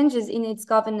changes in its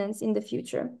governance in the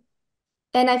future.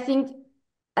 And I think,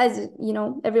 as you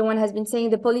know, everyone has been saying,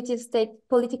 the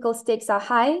political stakes are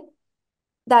high.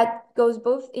 That goes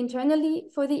both internally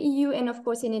for the EU and, of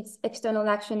course, in its external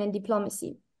action and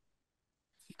diplomacy.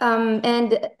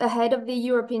 And ahead of the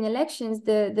European elections,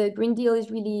 the Green Deal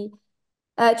is really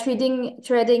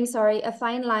treading a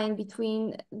fine line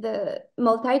between the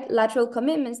multilateral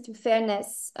commitments to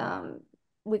fairness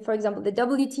with, for example, the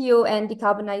WTO and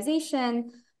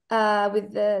decarbonization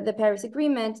with the Paris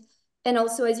Agreement. And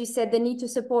also, as you said, the need to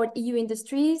support EU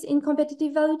industries in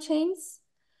competitive value chains.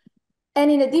 And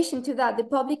in addition to that, the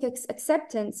public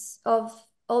acceptance of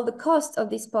all the costs of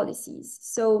these policies.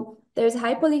 So there's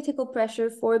high political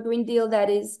pressure for a Green Deal that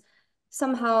is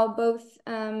somehow both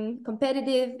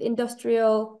competitive,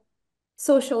 industrial,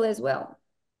 social as well.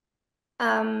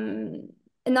 And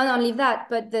not only that,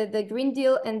 but the Green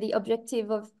Deal and the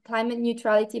objective of climate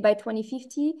neutrality by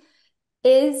 2050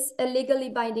 is a legally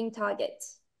binding target.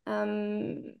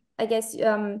 I guess,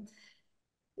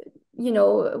 you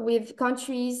know, with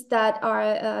countries that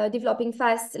are developing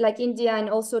fast, like India, and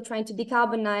also trying to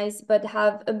decarbonize, but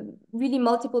have really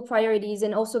multiple priorities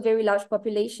and also very large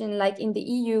population, like in the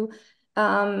EU,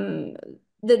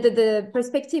 the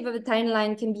perspective of the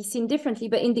timeline can be seen differently.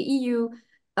 But in the EU,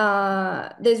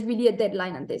 there's really a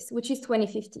deadline on this, which is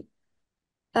 2050.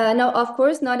 Now, of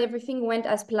course, not everything went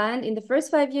as planned in the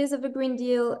first 5 years of a Green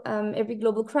Deal. Every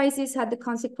global crisis had the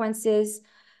consequences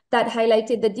that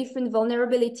highlighted the different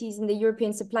vulnerabilities in the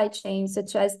European supply chain,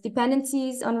 such as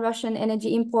dependencies on Russian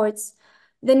energy imports,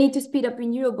 the need to speed up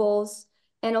renewables,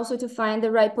 and also to find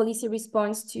the right policy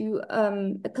response to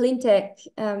a clean tech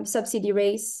subsidy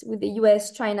race with the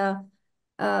US, China,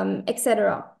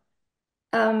 etc.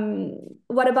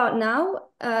 What about now?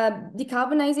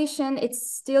 Decarbonization,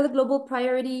 it's still a global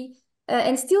priority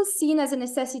and still seen as a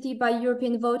necessity by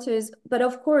European voters. But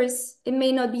of course, it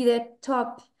may not be the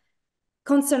top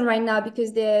concern right now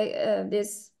because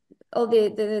there's all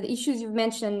the issues you've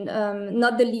mentioned,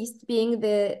 not the least being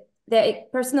their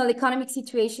personal economic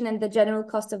situation and the general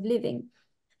cost of living.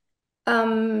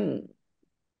 Now,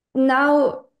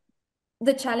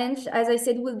 the challenge, as I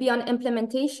said, will be on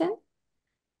implementation.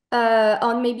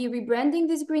 On maybe rebranding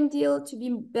this Green Deal to be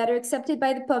better accepted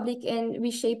by the public and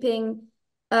reshaping,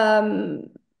 making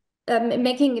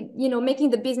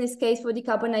the business case for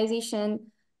decarbonization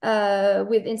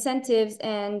with incentives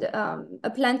and a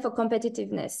plan for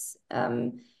competitiveness.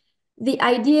 The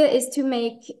idea is to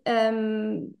make,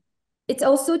 it's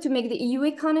also to make the EU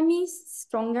economy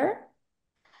stronger.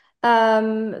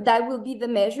 That will be the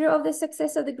measure of the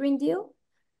success of the Green Deal.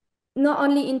 Not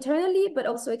only internally, but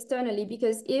also externally,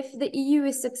 because if the EU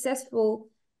is successful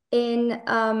in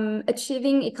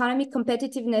achieving economic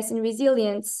competitiveness and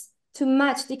resilience to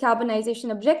match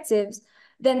decarbonization objectives,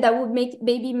 then that would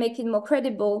maybe make it more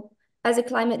credible as a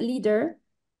climate leader,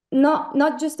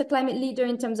 not just a climate leader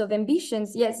in terms of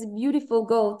ambitions. Yes, a beautiful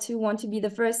goal to want to be the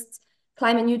first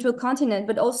climate neutral continent,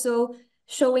 but also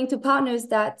showing to partners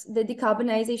that the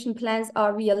decarbonization plans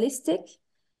are realistic,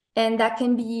 and that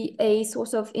can be a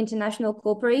source of international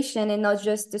cooperation and not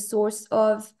just the source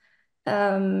of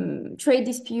trade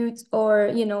disputes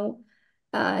or,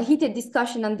 heated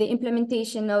discussion on the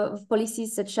implementation of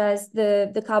policies such as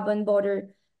the carbon border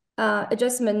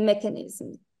adjustment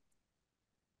mechanism.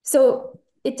 So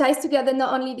it ties together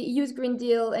not only the EU's Green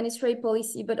Deal and its trade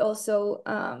policy, but also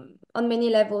on many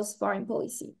levels, foreign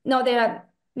policy. Now, there are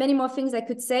many more things I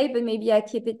could say, but maybe I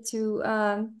keep it to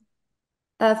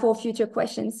for future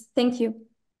questions. Thank you.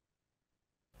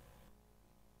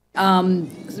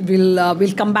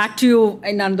 We'll come back to you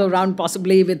in another round,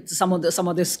 possibly with some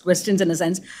of these questions in a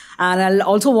sense. And I'll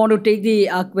also want to take the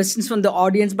questions from the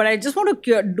audience, but I just want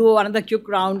to do another quick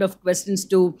round of questions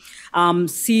to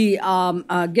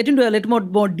get into a little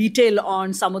more detail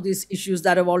on some of these issues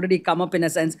that have already come up in a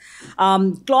sense.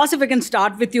 Klaus, if I can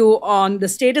start with you on the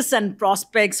status and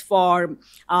prospects for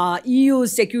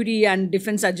EU's security and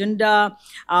defense agenda,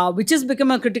 which has become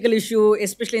a critical issue,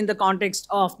 especially in the context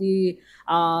of the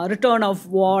return of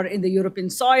war in the European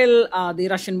soil, the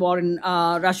Russian war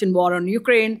on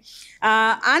Ukraine,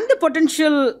 and the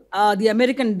potential, the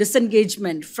American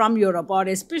disengagement from Europe, or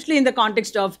especially in the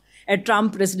context of a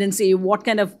Trump presidency, what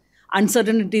kind of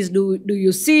uncertainties do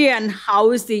you see, and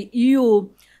how is the EU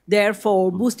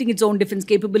therefore boosting its own defense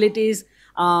capabilities,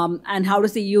 and how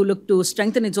does the EU look to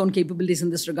strengthen its own capabilities in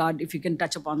this regard? If you can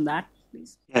touch upon that,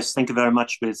 please. Yes, thank you very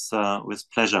much, with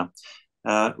pleasure.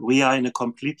 We are in a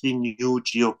completely new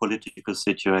geopolitical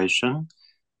situation,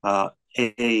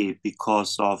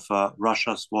 because of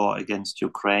Russia's war against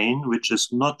Ukraine, which is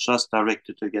not just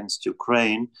directed against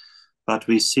Ukraine, but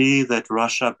we see that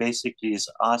Russia basically is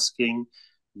asking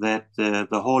that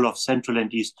the whole of Central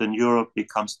and Eastern Europe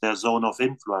becomes their zone of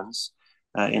influence,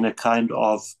 in a kind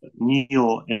of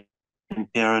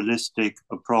neo-imperialistic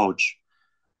approach.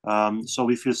 So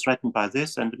we feel threatened by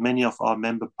this, and many of our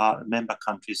member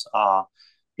countries are.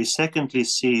 We secondly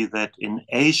see that in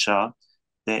Asia,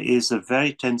 there is a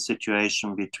very tense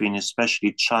situation between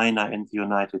especially China and the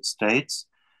United States,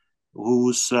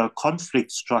 whose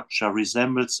conflict structure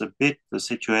resembles a bit the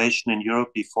situation in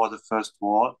Europe before the First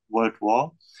World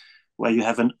War, where you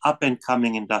have an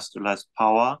up-and-coming industrialized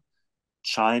power,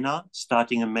 China,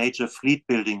 starting a major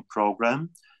fleet-building program,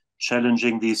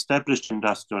 challenging the established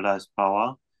industrialized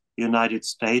power, the United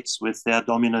States with their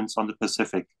dominance on the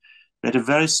Pacific. We had a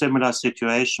very similar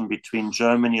situation between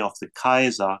Germany of the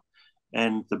Kaiser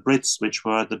and the Brits, which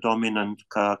were the dominant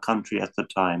country at the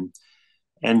time.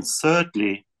 And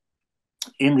thirdly,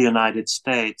 in the United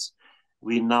States,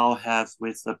 we now have,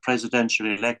 with the presidential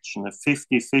election, a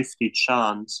 50-50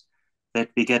 chance that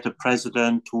we get a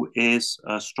president who is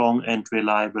a strong and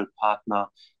reliable partner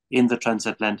in the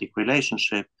transatlantic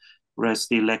relationship, whereas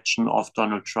the election of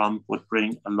Donald Trump would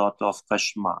bring a lot of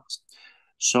question marks.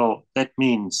 So that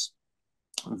means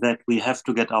that we have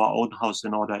to get our own house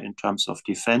in order in terms of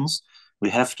defense. We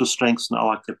have to strengthen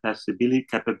our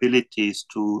capabilities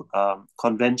to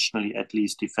conventionally at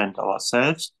least defend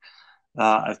ourselves.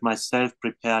 I've myself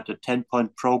prepared a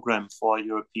 10-point program for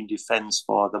European defense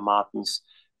for the Martens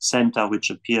Center, which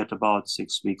appeared about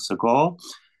 6 weeks ago,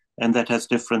 and that has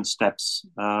different steps.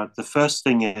 The first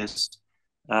thing is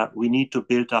we need to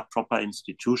build up proper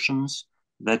institutions.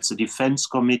 That's a defense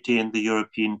committee in the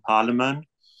European Parliament.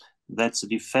 That's a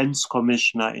defense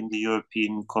commissioner in the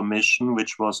European Commission,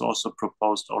 which was also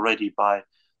proposed already by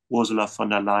Ursula von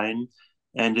der Leyen.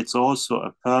 And it's also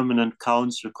a permanent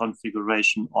council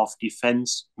configuration of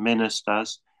defense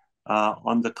ministers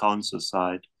on the council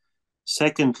side.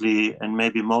 Secondly, and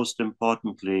maybe most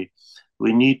importantly,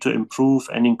 we need to improve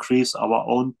and increase our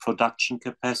own production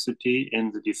capacity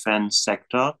in the defense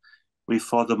sector. We,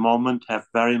 for the moment, have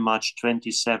very much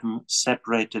 27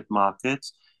 separated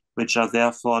markets, which are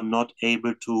therefore not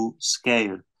able to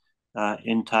scale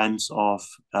in times of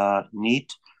need.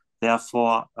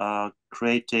 Therefore,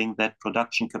 creating that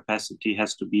production capacity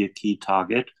has to be a key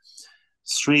target.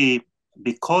 3,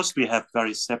 because we have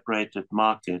very separated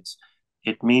markets,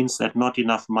 it means that not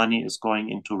enough money is going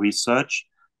into research.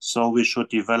 So we should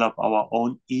develop our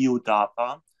own EU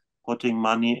DARPA, putting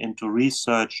money into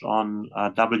research on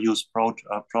W's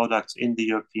products in the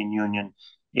European Union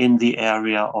in the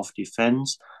area of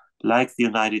defense, like the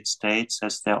United States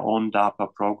has their own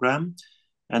DARPA program.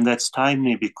 And that's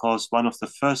timely because one of the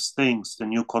first things the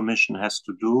new Commission has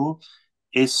to do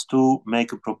is to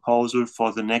make a proposal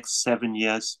for the next 7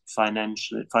 years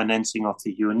financing of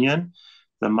the Union,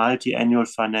 the multi-annual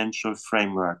financial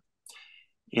framework.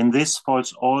 In this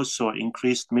falls also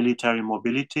increased military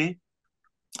mobility.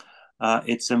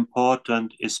 It's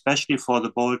important, especially for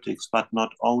the Baltics, but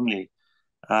not only,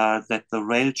 that the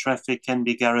rail traffic can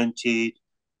be guaranteed,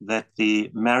 that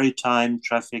the maritime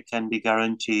traffic can be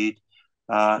guaranteed,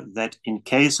 that in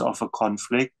case of a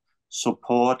conflict,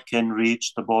 support can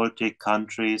reach the Baltic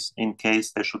countries in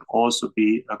case they should also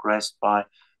be aggressed by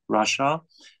Russia.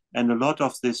 And a lot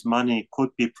of this money could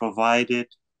be provided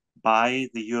by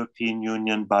the European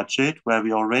Union budget, where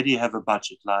we already have a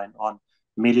budget line on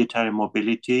military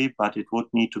mobility, but it would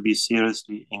need to be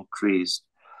seriously increased.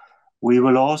 We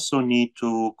will also need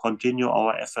to continue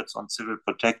our efforts on civil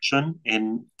protection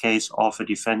in case of a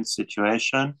defense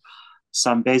situation.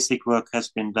 Some basic work has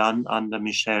been done under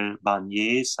Michel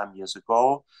Barnier some years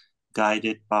ago,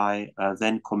 guided by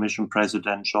then Commission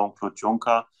President Jean-Claude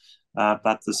Juncker.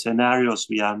 But the scenarios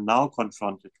we are now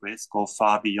confronted with go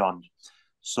far beyond.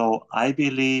 So I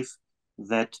believe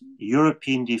that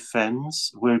European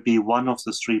defense will be one of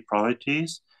the 3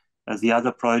 priorities. The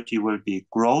other priority will be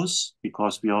growth,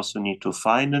 because we also need to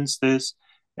finance this.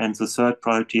 And the third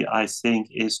priority, I think,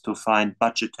 is to find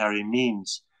budgetary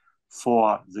means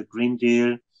for the Green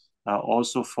Deal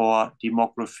also for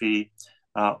demography,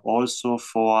 also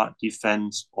for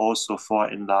defense, also for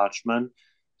enlargement.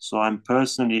 So I'm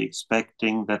personally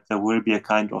expecting that there will be a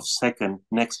kind of second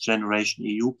next generation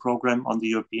EU program on the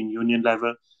European Union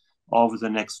level over the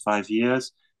next 5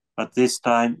 years. But this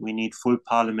time we need full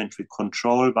parliamentary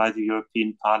control by the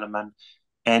European Parliament,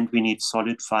 and we need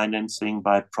solid financing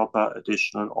by proper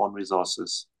additional own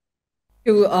resources.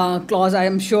 You, Claus, I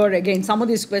am sure, again, some of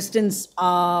these questions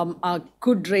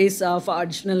could raise for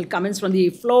additional comments from the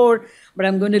floor, but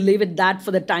I'm going to leave it that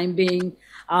for the time being.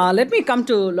 Let me come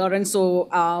to Lorenzo.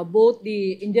 Both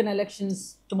the Indian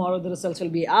elections, tomorrow the results will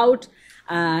be out,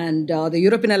 and the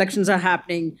European elections are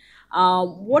happening.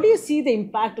 What do you see the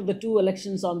impact of the two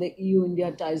elections on the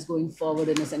EU-India ties going forward,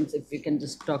 in a sense, if you can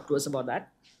just talk to us about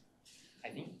that? I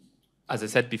think, as I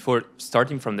said before,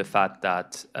 starting from the fact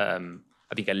that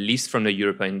I think at least from the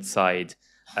European side,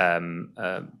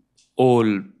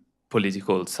 all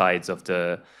political sides of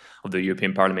the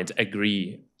European Parliament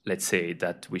agree, let's say,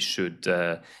 that we should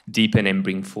deepen and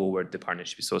bring forward the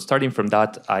partnership. So starting from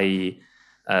that, I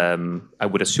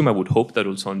would assume, I would hope that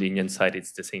also on the Indian side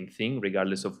it's the same thing,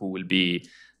 regardless of who will be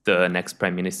the next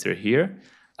prime minister here.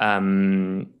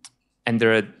 And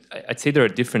I'd say there are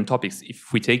different topics.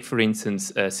 If we take, for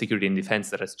instance, security and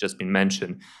defense that has just been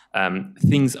mentioned,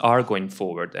 things are going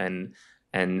forward, and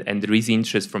there is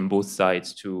interest from both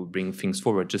sides to bring things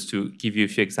forward. Just to give you a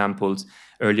few examples,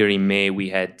 earlier in May we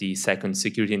had the second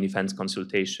security and defense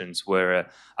consultations, where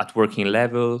at working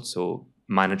level, so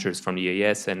managers from the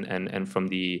EAS and from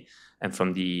the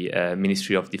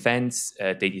Ministry of Defense,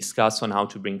 they discuss on how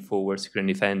to bring forward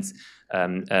security and defense.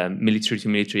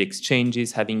 Military-to-military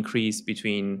exchanges have increased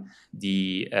between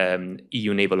the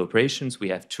EU naval operations. We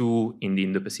have two in the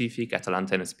Indo-Pacific,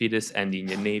 Atalanta and Aspides, and the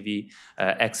Indian Navy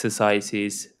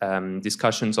exercises,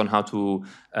 discussions on how to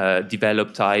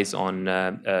develop ties on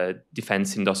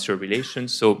defense-industrial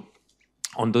relations. So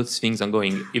on those things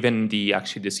ongoing, even the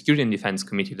Security and Defense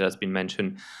Committee that has been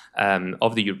mentioned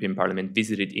of the European Parliament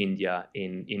visited India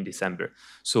in December.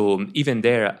 So even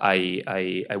there,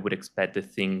 I would expect that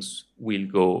things will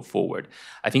go forward.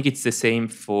 I think it's the same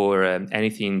for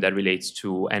anything that relates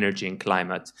to energy and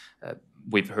climate.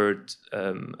 We've heard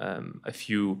a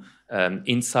few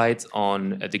insights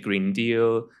on the Green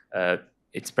Deal,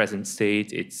 its present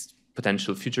state, its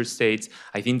potential future states.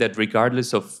 I think that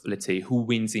regardless of, let's say, who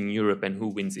wins in Europe and who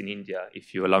wins in India,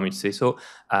 if you allow me to say so,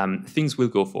 things will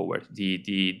go forward.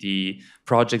 The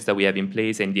projects that we have in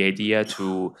place and the idea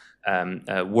to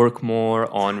work more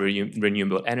on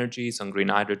renewable energies, on green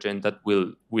hydrogen, that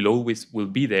will always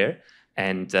be there,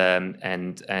 and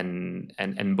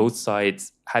both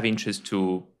sides have interest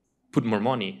to put more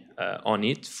money on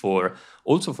it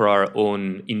also for our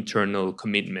own internal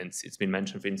commitments. It's been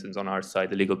mentioned, for instance, on our side,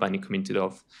 the legal binding commitment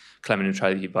of climate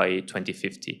neutrality by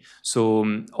 2050. So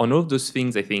on all of those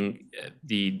things, I think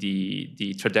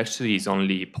the trajectory is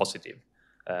only positive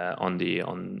on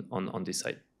this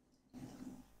side.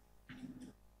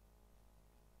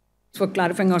 For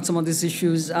clarifying out some of these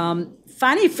issues,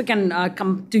 Fanny, if we can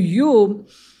come to you.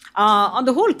 On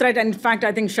the whole threat, and in fact,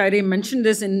 I think Shairi mentioned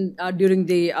this during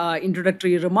the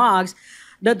introductory remarks,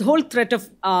 that the whole threat of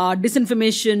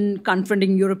disinformation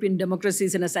confronting European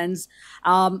democracies, in a sense.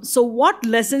 So what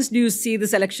lessons do you see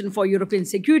this election for European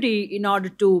security in order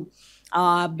to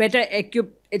better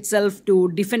equip itself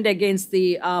to defend against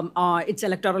its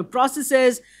electoral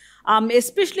processes,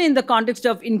 especially in the context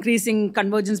of increasing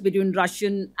convergence between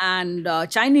Russian and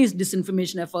Chinese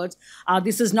disinformation efforts?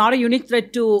 This is not a unique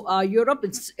threat to Europe.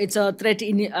 It's a threat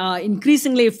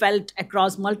increasingly felt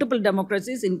across multiple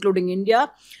democracies, including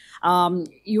India,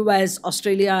 US,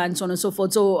 Australia, and so on and so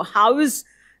forth. So how is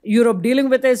Europe dealing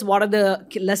with this? What are the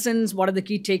lessons? What are the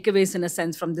key takeaways, in a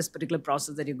sense, from this particular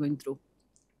process that you're going through?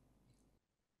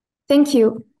 Thank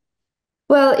you.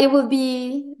 Well, it will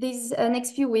be these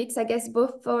next few weeks, I guess,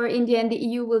 both for India and the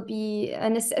EU, will be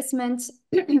an assessment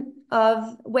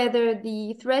of whether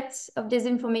the threat of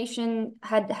disinformation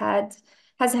has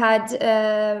had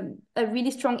a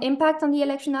really strong impact on the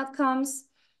election outcomes,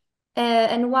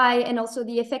 and why, and also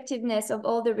the effectiveness of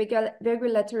all the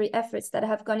regulatory efforts that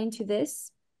have gone into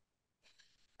this.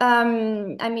 I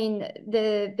mean,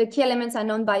 the key elements are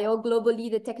known by all globally.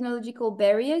 The technological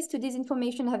barriers to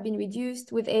disinformation have been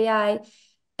reduced with AI.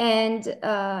 And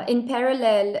in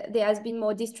parallel, there has been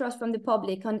more distrust from the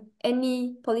public on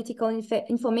any political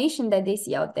information that they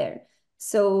see out there.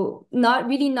 So not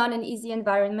an easy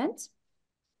environment.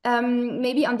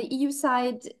 Maybe on the EU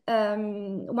side,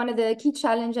 one of the key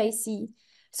challenges I see.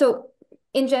 So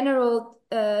in general,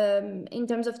 in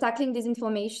terms of tackling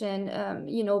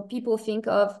disinformation, people think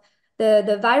of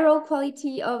the viral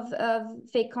quality of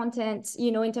fake content,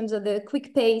 in terms of the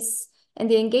quick pace and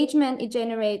the engagement it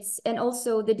generates, and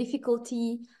also the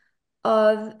difficulty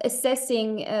of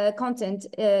assessing content.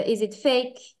 Is it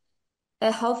fake?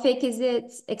 How fake is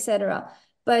it, etc.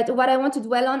 But what I want to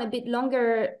dwell on a bit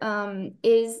longer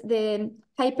is the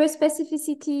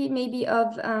hyperspecificity maybe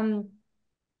of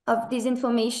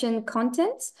disinformation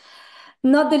content.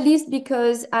 Not the least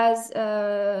because, as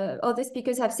other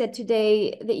speakers have said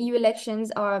today, the EU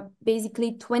elections are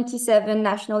basically 27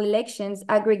 national elections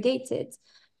aggregated.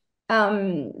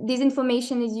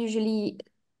 Disinformation is usually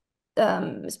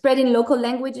spread in local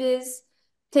languages,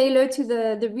 tailored to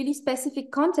the really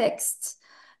specific context,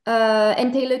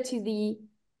 and tailored to the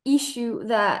issue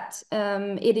that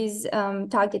it is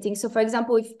targeting. So, for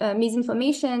example, if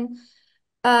misinformation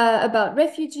about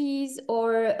refugees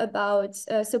or about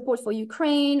support for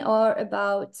Ukraine or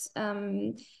about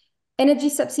energy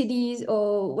subsidies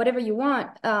or whatever you want,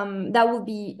 that will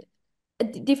be a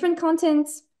different content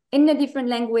in a different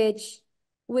language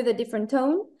with a different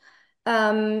tone.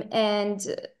 And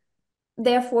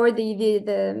therefore,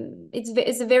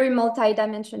 it's a very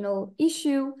multi-dimensional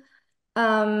issue.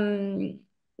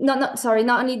 Not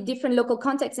only different local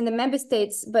contexts in the member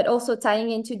states, but also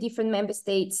tying into different member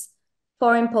states'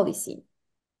 foreign policy.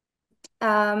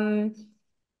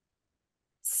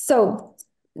 So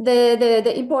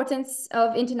the importance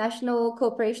of international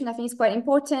cooperation, I think, is quite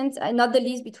important, not the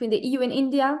least between the EU and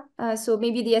India. So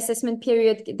maybe the assessment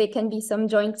period, there can be some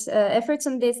joint efforts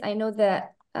on this. I know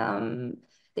that the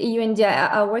EU and India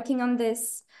are working on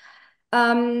this.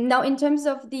 Now, in terms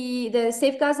of the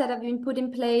safeguards that have been put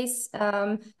in place,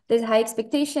 there's high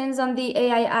expectations on the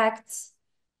AI Act.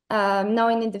 Now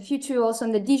and in the future, also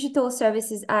on the Digital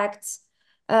Services Act,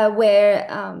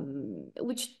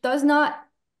 which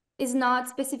is not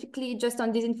specifically just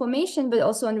on disinformation, but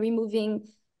also on removing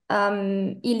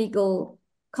illegal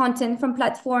content from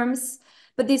platforms.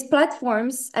 But these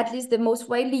platforms, at least the most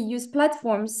widely used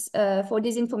platforms for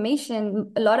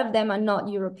disinformation, a lot of them are not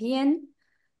European.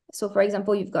 So, for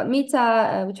example, you've got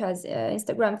Meta, which has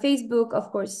Instagram, Facebook,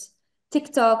 of course,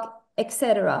 TikTok,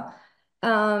 etc.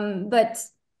 But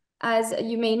as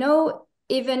you may know,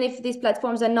 even if these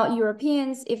platforms are not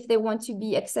Europeans, if they want to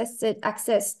be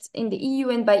accessed in the EU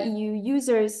and by EU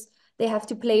users, they have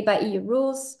to play by EU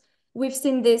rules. We've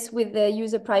seen this with the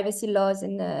user privacy laws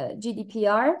and the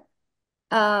GDPR.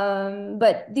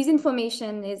 But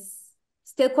disinformation is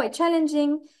still quite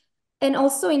challenging. And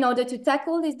also, in order to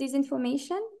tackle this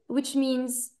disinformation, which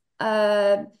means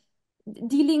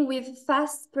dealing with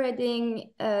fast-spreading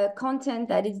content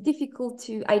that is difficult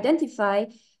to identify,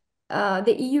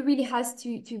 the EU really has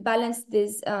to balance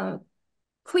this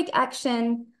quick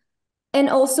action and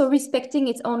also respecting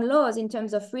its own laws in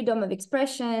terms of freedom of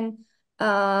expression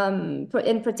and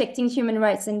protecting human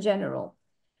rights in general.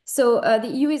 So the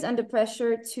EU is under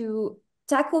pressure to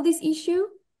tackle this issue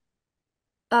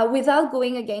without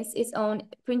going against its own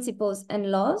principles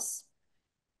and laws.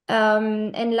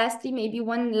 And lastly, maybe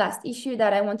one last issue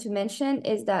that I want to mention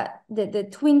is that the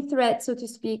twin threat, so to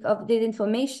speak, of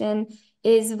disinformation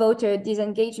is voter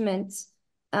disengagement,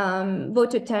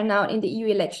 voter turnout in the EU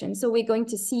election. So we're going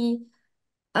to see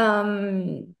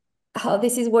how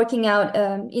this is working out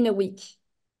in a week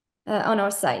on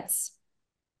our sites.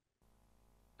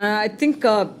 I think,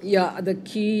 the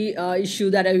key issue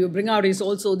that you bring out is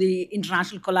also the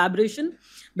international collaboration,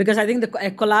 because I think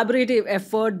a collaborative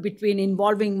effort between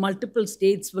involving multiple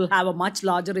states will have a much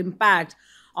larger impact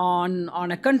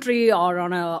on a country or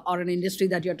on an industry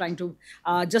that you're trying to.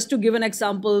 Just to give an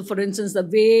example, for instance, the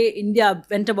way India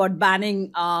went about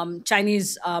banning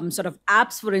Chinese sort of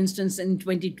apps, for instance, in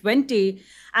 2020,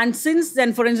 and since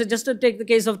then, for instance, just to take the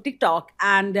case of TikTok,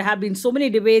 and there have been so many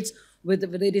debates with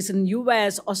it is in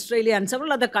US, Australia, and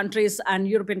several other countries and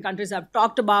European countries have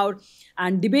talked about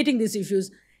and debating these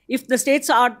issues. If the states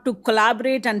are to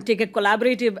collaborate and take a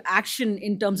collaborative action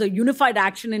in terms of unified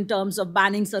action in terms of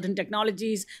banning certain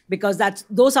technologies, because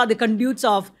those are the conduits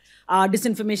of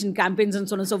disinformation campaigns and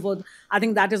so on and so forth, I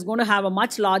think that is going to have a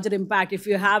much larger impact if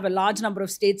you have a large number of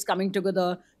states coming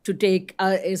together to take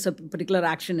a particular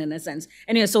action in a sense.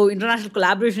 Anyway, so international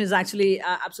collaboration is actually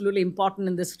absolutely important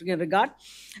in this regard.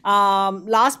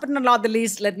 Last but not the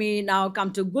least, let me now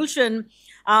come to Gulshan.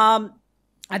 I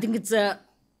think it's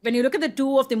when you look at the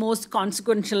two of the most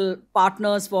consequential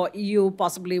partners for EU,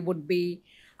 possibly would be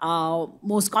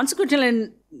most consequential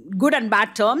in good and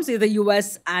bad terms, is the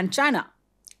US and China.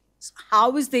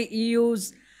 How is the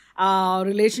EU's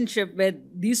relationship with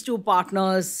these two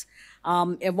partners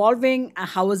evolving?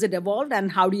 How has it evolved?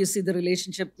 And how do you see the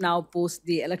relationship now post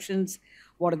the elections?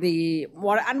 what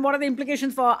are the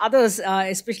implications for others,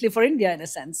 especially for India, in a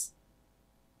sense?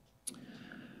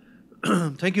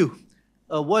 Thank you.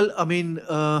 Well, I mean,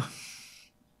 how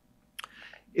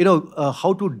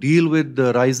to deal with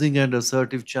the rising and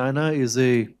assertive China is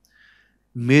a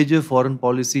major foreign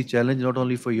policy challenge, not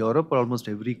only for Europe, but almost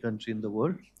every country in the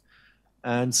world.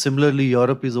 And similarly,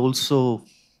 Europe is also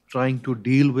trying to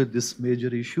deal with this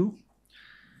major issue.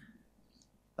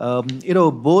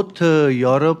 Both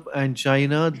Europe and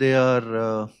China, they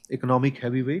are economic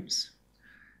heavyweights,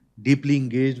 deeply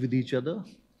engaged with each other.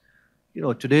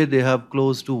 Today they have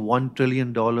close to $1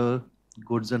 trillion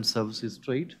goods and services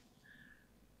trade,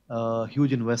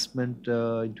 huge investment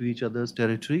into each other's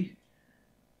territory.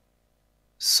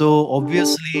 So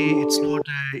obviously it's not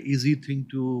an easy thing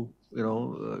to,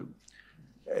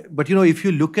 but if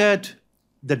you look at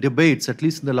the debates, at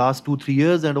least in the last 2-3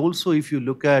 years, and also if you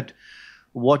look at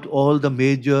what all the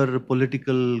major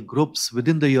political groups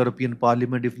within the European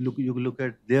Parliament, if you look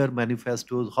at their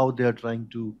manifestos, how they are trying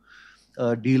to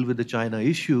deal with the China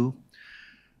issue,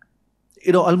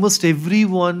 almost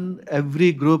everyone,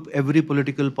 every group, every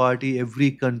political party,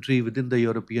 every country within the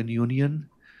European Union,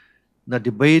 the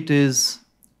debate is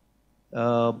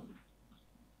on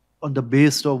the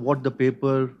basis of what the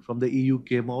paper from the EU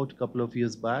came out a couple of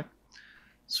years back.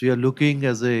 So you're looking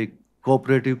as a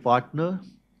cooperative partner,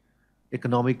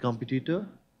 economic competitor,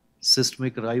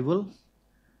 systemic rival,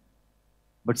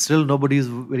 but still nobody is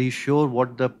very sure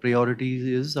what the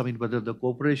priority is. I mean, whether the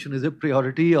cooperation is a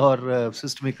priority or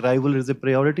systemic rival is a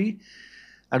priority.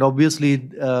 And obviously,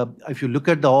 if you look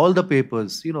at all the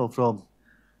papers, from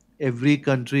every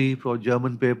country, from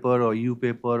German paper or EU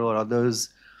paper or others,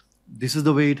 this is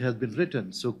the way it has been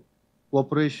written. So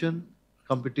cooperation,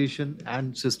 competition,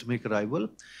 and systemic rival.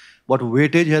 What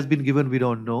weightage has been given, we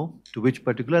don't know to which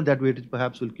particular, and that weightage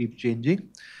perhaps will keep changing.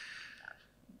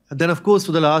 And then, of course,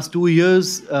 for the last 2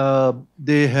 years,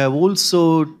 they have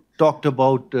also talked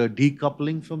about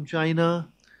decoupling from China.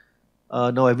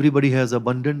 Now everybody has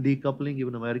abundant decoupling,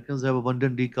 even Americans have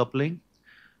abundant decoupling.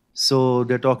 So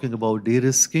they're talking about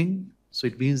de-risking. So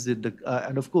it means that,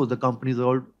 and of course, the companies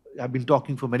have been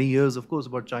talking for many years, of course,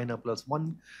 about China plus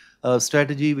one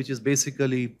strategy, which is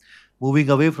basically moving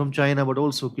away from China, but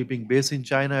also keeping base in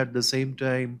China at the same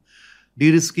time.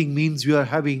 De-risking means you are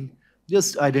having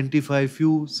just identify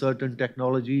few certain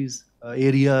technologies,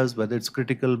 areas, whether it's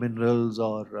critical minerals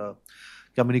or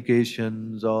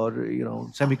communications or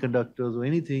semiconductors or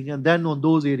anything, and then on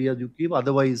those areas you keep.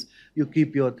 Otherwise, you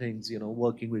keep your things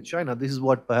working with China. This is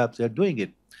what perhaps they're doing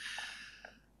it,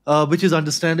 which is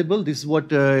understandable. This is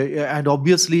what, and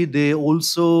obviously they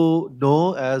also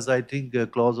know, as I think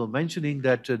Klaus was mentioning,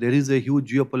 that there is a huge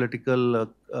geopolitical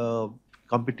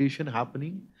competition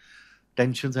happening.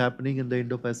 Tensions happening in the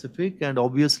Indo-Pacific, and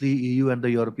obviously EU and the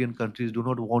European countries do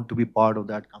not want to be part of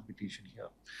that competition here.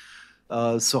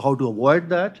 So how to avoid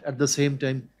that at the same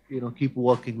time, keep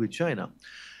working with China.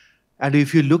 And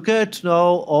if you look at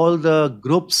now all the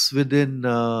groups within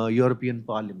European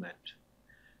Parliament,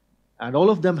 and all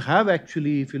of them have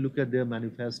actually, if you look at their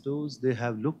manifestos, they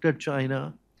have looked at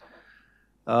China.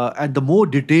 And the more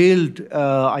detailed,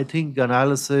 I think,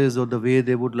 analysis or the way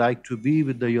they would like to be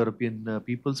with the European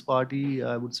People's Party,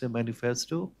 I would say,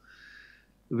 manifesto,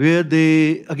 where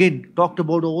they, again, talked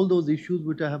about all those issues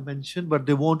which I have mentioned, but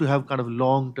they want to have kind of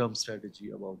long-term strategy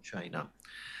about China.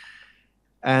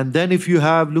 And then if you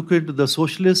have look at the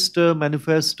Socialist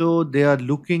manifesto, they are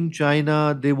looking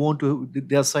China, they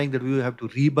are saying that we have to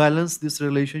rebalance this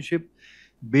relationship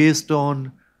based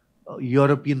on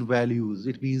European values.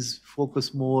 It means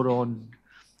focus more on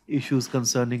issues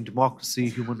concerning democracy,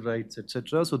 human rights,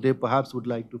 etc. So they perhaps would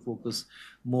like to focus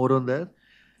more on that.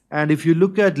 And if you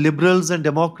look at liberals and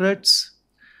Democrats,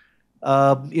 they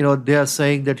are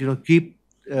saying that keep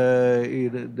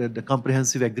the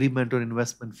comprehensive agreement on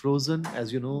investment frozen.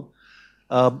 As you know,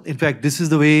 in fact, this is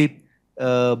the way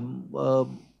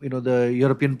the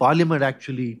European Parliament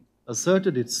actually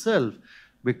asserted itself.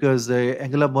 Because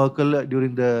Angela Merkel,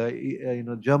 during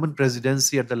the German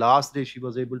presidency, at the last day, she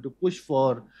was able to push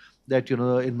for that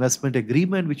investment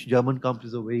agreement, which German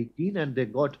companies are very keen, and they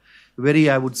got very,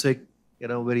 I would say,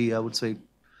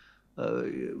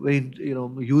 very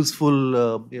useful,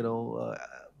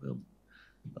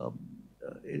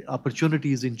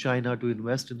 opportunities in China to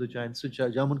invest in the China. So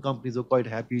German companies are quite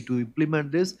happy to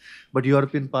implement this, but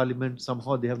European Parliament,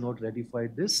 somehow they have not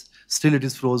ratified this. Still, it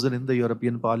is frozen in the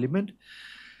European Parliament.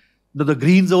 Now, the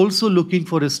Greens are also looking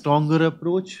for a stronger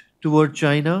approach toward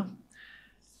China.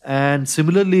 And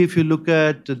similarly, if you look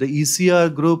at the ECR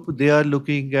group, they are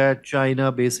looking at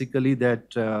China basically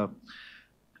that,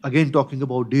 again, talking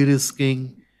about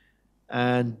de-risking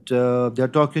And they're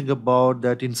talking about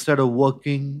that instead of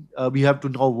working, we have to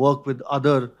now work with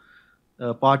other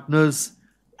partners,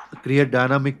 create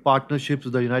dynamic partnerships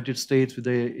with the United States, with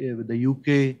the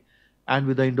UK, and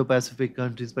with the Indo-Pacific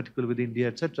countries, particularly with India,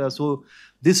 etc. So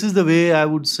this is the way I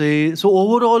would say. So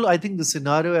overall, I think the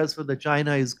scenario as far as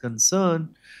China is concerned,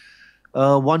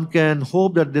 one can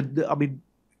hope that,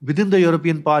 within the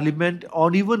European Parliament,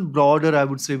 or even broader, I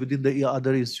would say, within the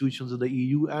other institutions of the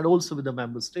EU and also with the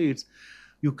member states,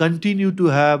 you continue to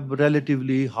have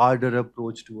relatively harder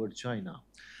approach towards China.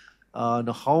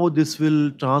 Now, how this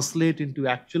will translate into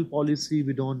actual policy,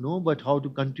 we don't know, but how to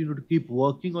continue to keep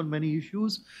working on many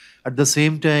issues, at the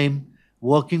same time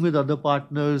working with other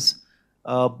partners,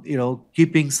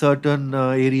 keeping certain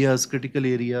areas, critical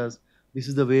areas. This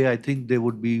is the way I think they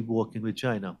would be working with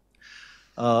China.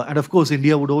 And of course,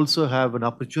 India would also have an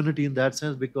opportunity in that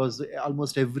sense, because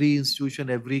almost every institution,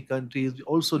 every country is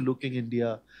also looking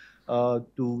India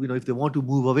to, if they want to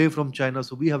move away from China.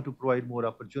 So we have to provide more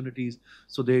opportunities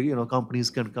so they, companies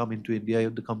can come into India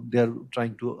if they're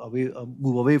trying to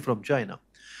move away from China.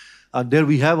 And there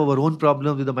we have our own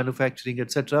problems with the manufacturing,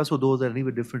 etc. So those are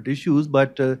anyway different issues,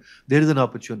 but there is an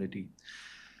opportunity.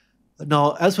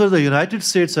 Now, as far as the United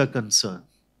States are concerned,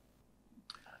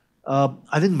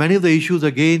 I think many of the issues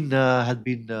again have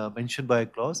been mentioned by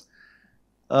Klaus.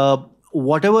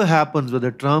 Whatever happens,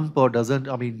 whether Trump or doesn't,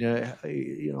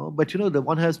 the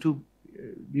one has to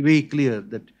be very clear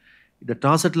that the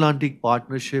transatlantic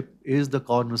partnership is the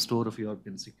cornerstone of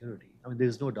European security. There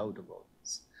is no doubt about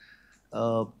this.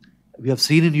 We have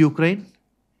seen in Ukraine,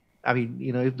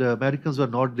 if the Americans were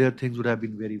not there, things would have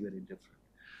been very, very different.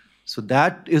 So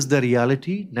that is the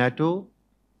reality. NATO,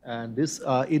 and this,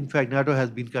 in fact, NATO has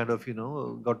been kind of,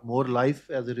 got more life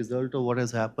as a result of what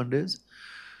has happened is.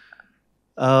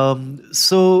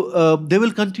 So they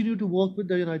will continue to work with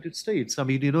the United States.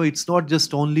 It's not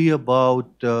just only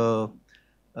about in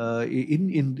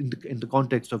the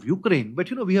context of Ukraine, but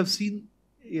we have seen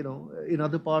in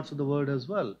other parts of the world as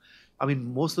well.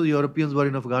 Most of the Europeans were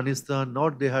in Afghanistan,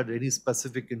 not they had any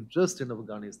specific interest in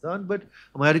Afghanistan, but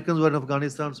Americans were in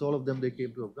Afghanistan, so all of them, they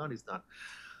came to Afghanistan.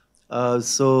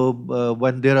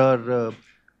 When there are,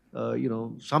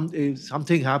 if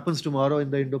something happens tomorrow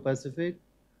in the Indo-Pacific,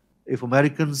 if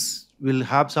Americans will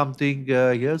have something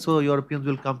here, so Europeans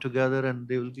will come together and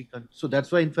they will be. So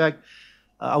that's why, in fact,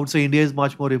 I would say India is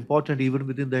much more important even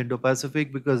within the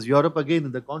Indo-Pacific, because Europe, again,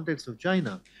 in the context of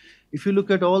China, if you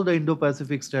look at all the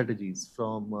Indo-Pacific strategies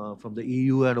from the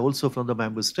EU and also from the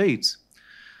member states,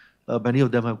 many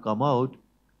of them have come out.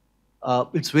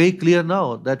 It's very clear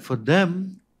now that for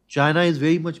them, China is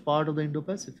very much part of the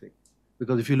Indo-Pacific.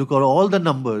 Because if you look at all the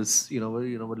numbers,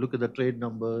 look at the trade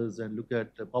numbers and look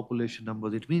at the population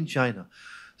numbers, it means China.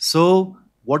 So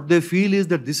what they feel is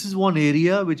that this is one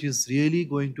area which is really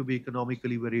going to be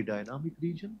economically very dynamic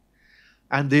region.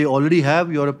 And they already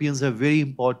have, Europeans have very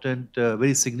important,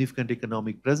 very significant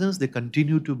economic presence. They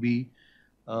continue to be,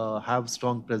 have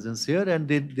strong presence here. And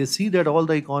they see that all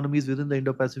the economies within the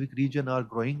Indo-Pacific region are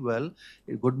growing well,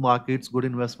 good markets, good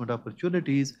investment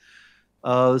opportunities.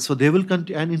 So they will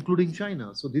continue, and including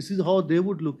China. So this is how they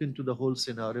would look into the whole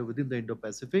scenario within the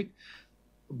Indo-Pacific,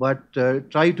 but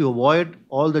try to avoid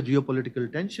all the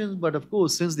geopolitical tensions. But of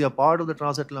course, since they are part of the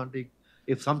transatlantic,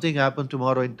 if something happened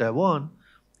tomorrow in Taiwan,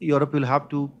 Europe will have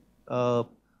to,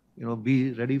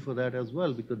 be ready for that as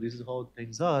well, because this is how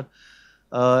things are.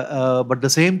 But at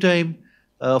the same time,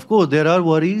 of course, there are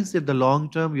worries in the long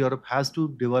term. Europe has to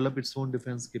develop its own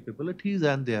defense capabilities,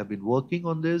 and they have been working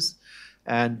on this.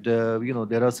 And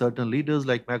there are certain leaders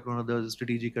like Macron, others,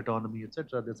 strategic autonomy,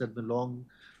 etc. There's been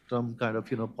long-term kind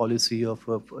of policy of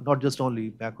not just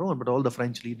only Macron but all the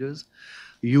French leaders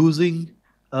using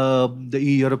the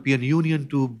European Union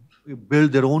to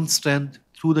build their own strength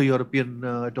through the European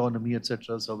autonomy,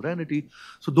 etc., sovereignty.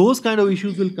 So those kind of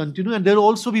issues will continue, and there will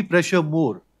also be pressure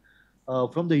more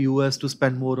from the US to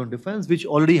spend more on defense, which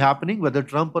already happening, whether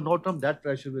Trump or not Trump, that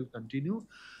pressure will continue.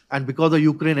 And because of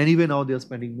Ukraine, anyway, now they are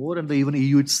spending more, and even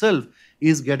EU itself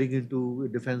is getting into a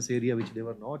defense area, which they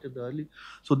were not in the early.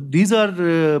 So these are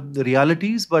the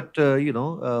realities, but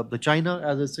the China,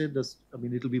 as I said,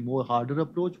 it will be more harder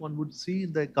approach one would see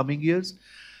in the coming years.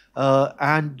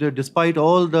 And despite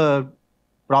all the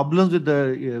problems with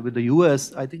the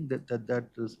US, I think that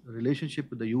relationship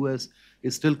with the US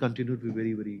is still continued to be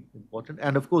very, very important,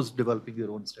 and of course, developing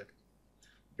your own strategy,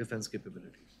 defense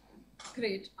capabilities.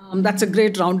 Great. That's a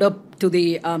great roundup to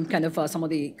the kind of some of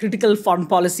the critical foreign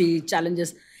policy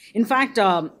challenges. In fact,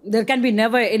 there can be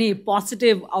never any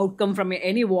positive outcome from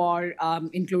any war,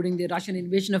 including the Russian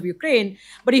invasion of Ukraine.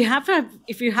 But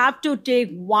if you have to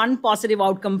take one positive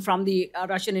outcome from the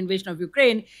Russian invasion of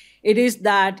Ukraine, it is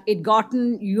that it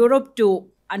gotten Europe to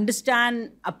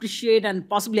understand, appreciate, and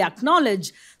possibly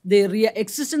acknowledge the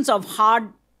existence of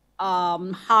hard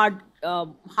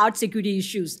security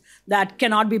issues that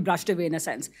cannot be brushed away in a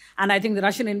sense. And I think the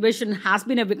Russian invasion has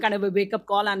been a kind of a wake-up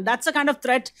call, and that's a kind of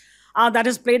threat that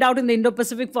has played out in the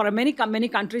Indo-Pacific for many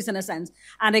countries in a sense.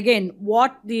 And again,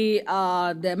 what the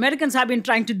Americans have been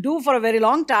trying to do for a very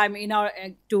long time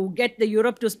to get the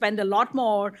Europe to spend a lot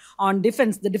more on the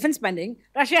defense spending,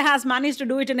 Russia has managed to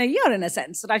do it in a year in a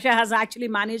sense. Russia has actually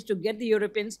managed to get the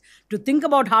Europeans to think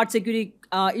about hard security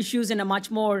issues in a much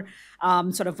more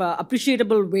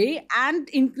appreciable way and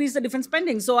increase the defense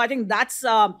spending. So I think that's,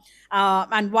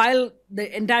 and while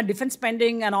the entire defense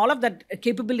spending and all of that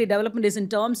capability development is in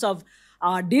terms of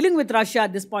dealing with Russia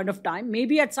at this point of time,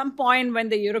 maybe at some point when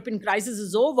the European crisis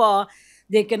is over,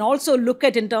 they can also look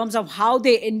at in terms of how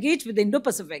they engage with the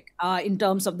Indo-Pacific in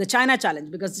terms of the China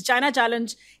challenge, because the China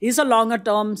challenge is a longer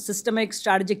term systemic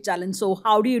strategic challenge. So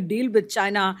how do you deal with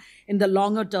China in the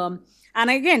longer term? And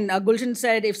again, Gulshan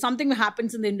said, if something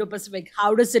happens in the Indo-Pacific,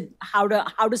 how does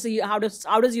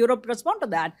Europe respond to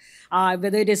that?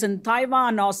 Whether it is in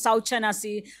Taiwan or South China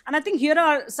Sea. And I think here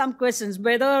are some questions: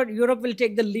 whether Europe will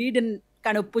take the lead in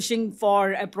kind of pushing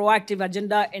for a proactive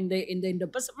agenda in the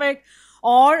Indo-Pacific,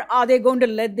 or are they going to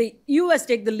let the US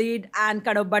take the lead and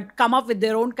but come up with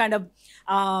their own kind of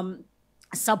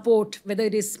support, whether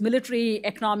it is military,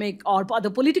 economic, or other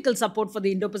political support for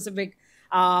the Indo-Pacific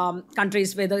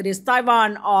countries, whether it is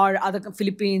Taiwan or other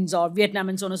Philippines or Vietnam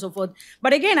and so on and so forth.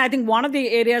 But again, I think one of the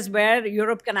areas where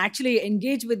Europe can actually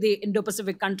engage with the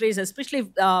Indo-Pacific countries,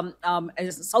 especially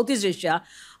Southeast Asia,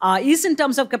 is in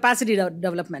terms of capacity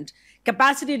development.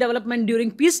 Capacity development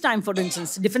during peacetime, for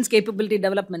instance, defense capability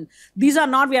development. We are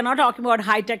not talking about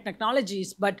high-tech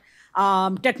technologies, but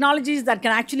technologies that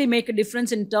can actually make a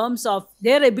difference in terms of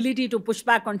their ability to push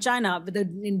back on China, whether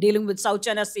in dealing with South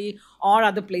China Sea or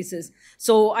other places.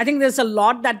 So I think there's a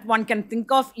lot that one can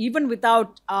think of, even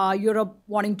without Europe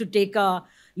wanting to take a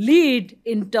lead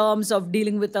in terms of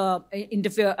dealing with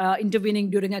intervening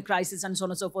during a crisis and so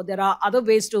on and so forth. There are other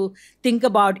ways to think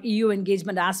about EU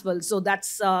engagement as well. So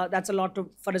that's a lot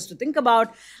for us to think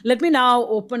about. Let me now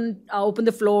open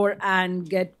the floor and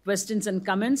get questions and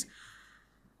comments.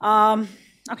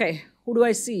 Okay, who do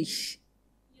I see?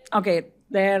 Okay,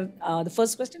 there, the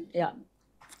first question, yeah.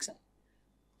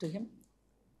 To him.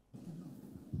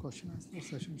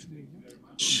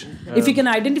 If you can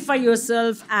identify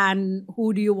yourself and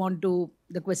who do you want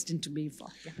the question to be for?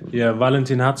 Yeah,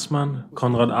 Valentin Hatzmann,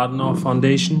 Konrad Adenauer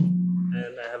Foundation.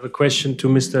 And I have a question to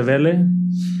Mr. Welle.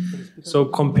 So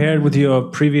compared with your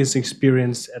previous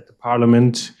experience at the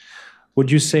parliament, would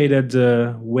you say that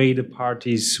the way the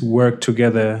parties work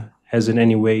together has in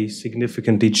any way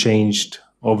significantly changed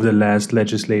over the last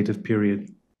legislative period?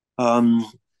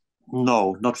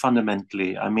 No, not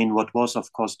fundamentally. I mean, what was,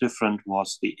 of course, different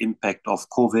was the impact of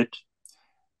COVID,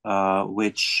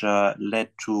 which led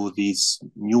to these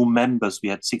new members. We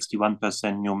had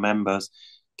 61% new members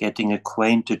getting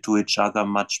acquainted to each other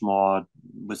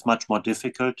with much more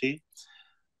difficulty.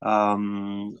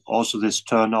 Also, this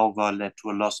turnover led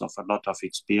to a loss of a lot of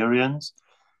experience,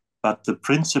 but the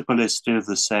principle is still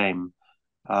the same.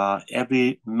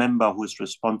 Every member who is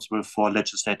responsible for a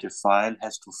legislative file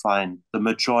has to find the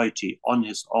majority on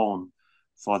his own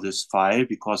for this file,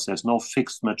 because there's no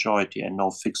fixed majority and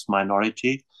no fixed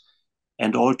minority.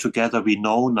 And altogether, we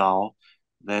know now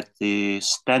that the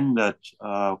standard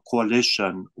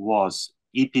coalition was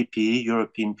EPP,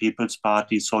 European People's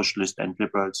Party, Socialists and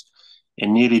Liberals,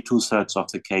 in nearly 2/3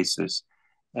 of the cases.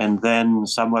 And then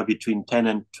somewhere between 10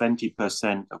 and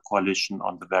 20% a coalition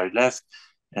on the very left,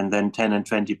 and then 10 and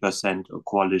 20% a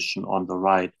coalition on the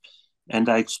right. And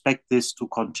I expect this to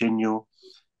continue,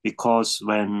 because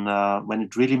when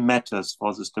it really matters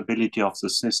for the stability of the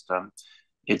system,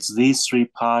 it's these three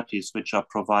parties which are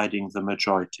providing the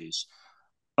majorities.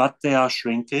 But they are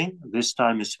shrinking, this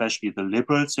time especially the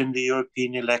Liberals in the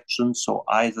European elections. So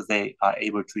either they are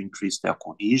able to increase their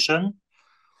cohesion,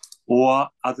 or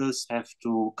others have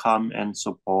to come and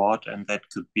support. And that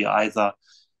could be either,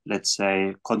 let's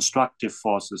say, constructive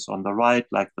forces on the right,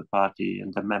 like the party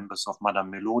and the members of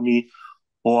Madame Meloni,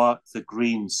 or the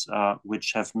Greens,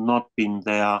 which have not been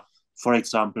there, for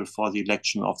example, for the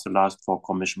election of the last 4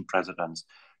 Commission presidents.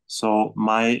 So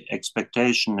my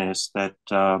expectation is that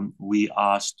we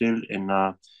are still in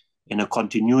a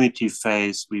continuity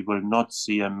phase. We will not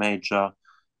see a major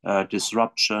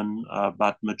disruption,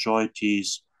 but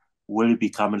majorities will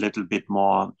become a little bit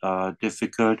more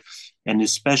difficult, and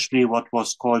especially what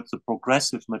was called the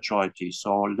progressive majority,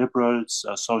 so liberals,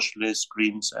 socialists,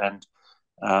 Greens, and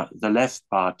the Left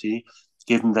Party,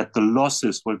 given that the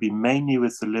losses will be mainly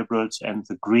with the liberals and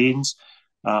the Greens,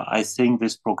 I think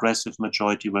this progressive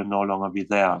majority will no longer be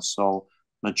there. So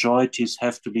majorities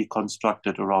have to be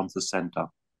constructed around the center.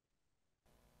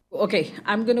 Okay,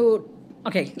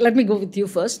 let me go with you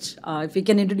first. If you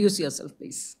can introduce yourself,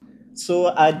 please.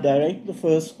 So I direct the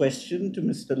first question to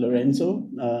Mr. Lorenzo,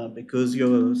 because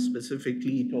you're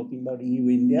specifically talking about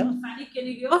EU-India. Can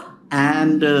you hear?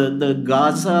 And the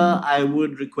Gaza, I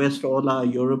would request all our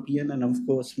European and of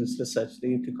course Mr.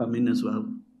 Sachdev to come in as well.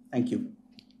 Thank you.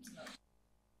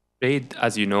 Trade,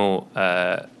 as you know,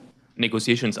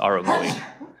 negotiations are ongoing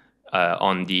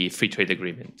on the free trade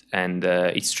agreement, and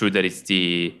it's true that it's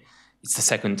the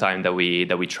second time that we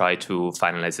try to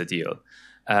finalize a deal.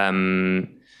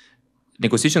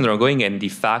 Negotiations are ongoing, and the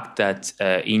fact that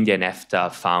India and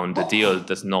EFTA found a deal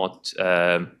does not,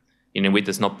 in a way,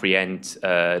 does not preempt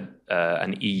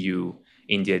an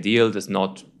EU-India deal. Does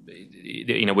not,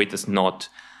 in a way, does not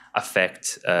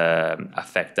affect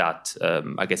that.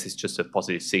 I guess it's just a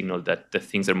positive signal that the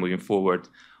things are moving forward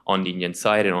on the Indian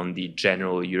side and on the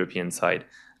general European side.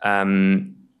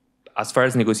 As far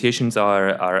as negotiations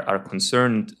are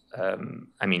concerned,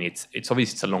 I mean, it's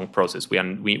obviously it's a long process.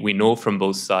 We know from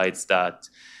both sides that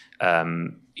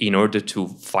in order to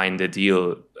find a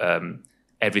deal,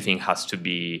 everything has to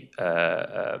be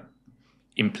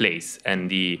in place,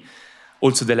 and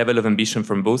also the level of ambition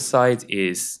from both sides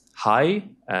is high,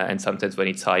 and sometimes when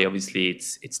it's high, obviously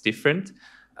it's different.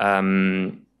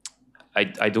 I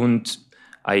don't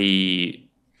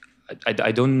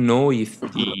know if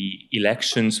the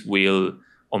elections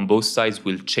on both sides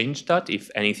will change that, if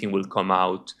anything will come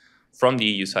out from the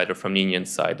EU side or from the Indian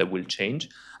side that will change.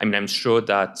 I mean, I'm sure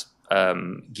that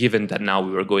given that now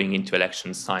we were going into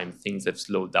elections time, things have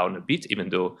slowed down a bit, even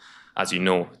though, as you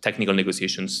know, technical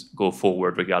negotiations go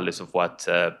forward regardless of what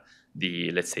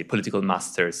the, let's say, political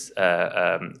masters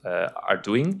are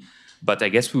doing. But I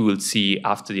guess we will see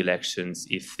after the elections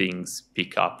if things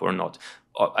pick up or not.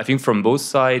 I think from both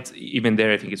sides, even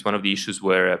there, I think it's one of the issues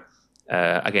where,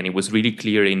 again, it was really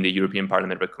clear in the European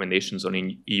Parliament recommendations on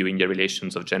EU-India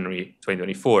relations of January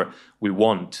 2024, we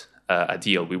want a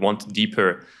deal. We want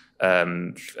deeper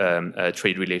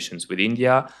trade relations with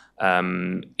India.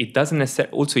 It doesn't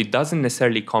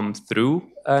necessarily come through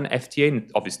an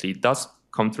FTA. Obviously, it does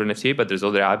come through an FTA, but there's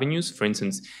other avenues. For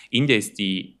instance, India is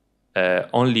the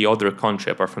only other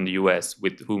country apart from the US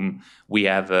with whom we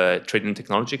have a Trade and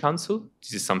Technology Council.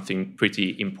 This is something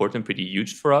pretty important, pretty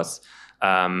huge for us.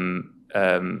 The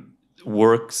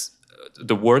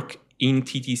work in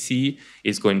TTC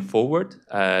is going forward.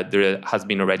 There has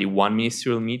been already one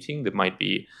ministerial meeting. There might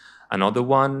be another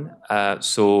one.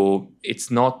 So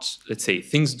it's not, let's say,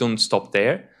 things don't stop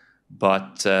there.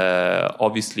 But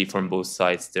obviously, from both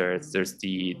sides, there's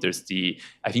the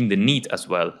I think the need as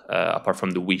well, apart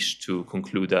from the wish to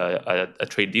conclude a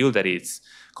trade deal that is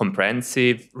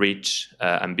comprehensive, rich,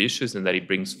 ambitious, and that it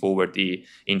brings forward the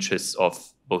interests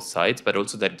of both sides, but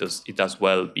also that it does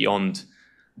well beyond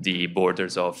the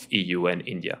borders of EU and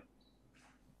India.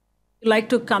 Would you like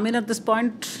to come in at this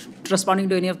point, responding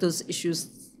to any of those issues?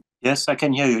 Yes, I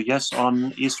can hear you. Yes,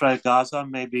 on Israel-Gaza,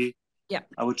 maybe. Yeah.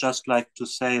 I would just like to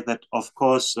say that, of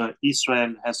course,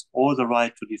 Israel has all the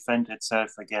right to defend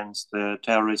itself against the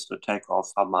terrorist attack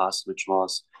of Hamas, which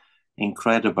was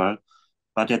incredible.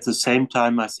 But at the same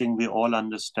time, I think we all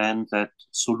understand that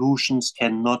solutions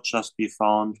cannot just be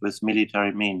found with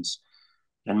military means.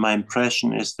 And my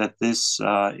impression is that this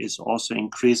is also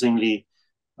increasingly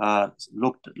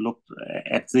looked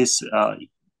at this,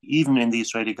 even in the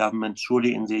Israeli government,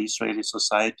 truly in the Israeli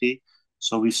society.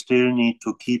 So we still need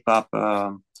to keep up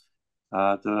the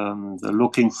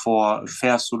looking for a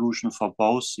fair solution for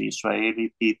both the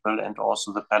Israeli people and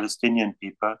also the Palestinian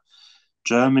people.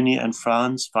 Germany and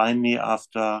France finally,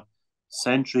 after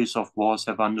centuries of wars,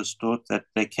 have understood that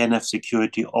they can have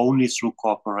security only through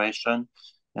cooperation.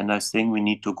 And I think we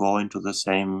need to go into the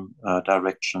same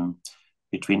direction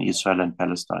between Israel and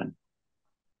Palestine.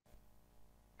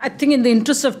 I think in the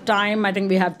interest of time, I think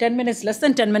we have 10 minutes, less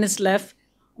than 10 minutes left.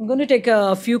 I'm going to take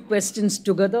a few questions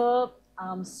together.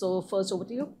 So first, over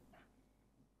to you.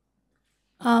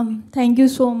 Thank you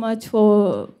so much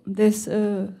for this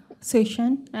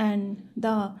session. And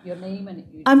your name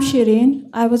and I'm Shireen.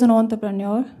 I was an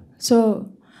entrepreneur.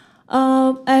 So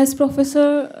as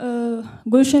Professor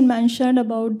Gulshan mentioned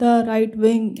about the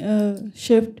right-wing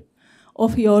shift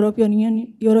of European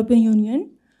Union.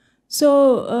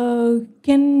 So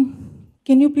can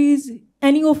you please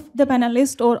any of the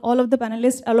panelists or all of the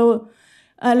panelists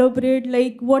elaborate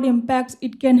like what impacts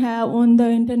it can have on the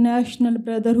international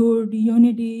brotherhood,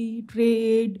 unity,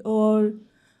 trade, or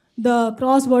the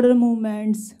cross-border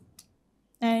movements?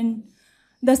 And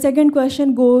the second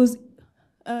question goes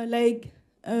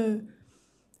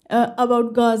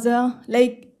about Gaza.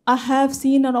 Like I have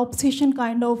seen an obsession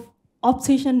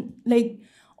like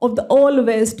of the all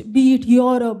West, be it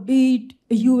Europe, be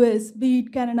it US, be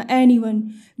it Canada,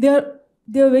 anyone. They're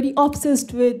very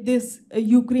obsessed with this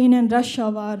Ukraine and Russia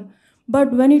war.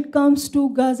 But when it comes to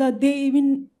Gaza, they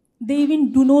even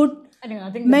do not Anyway,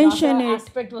 I think mention the Gaza it.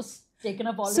 aspect was taken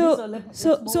up already.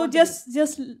 So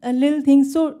just a little thing.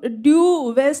 So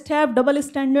do West have double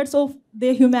standards of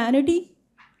their humanity?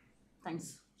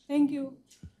 Thanks. Thank you.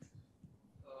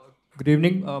 Good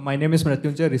evening. My name is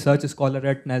Mrityunjay, research scholar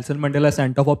at Nelson Mandela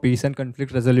Center for Peace and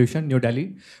Conflict Resolution, New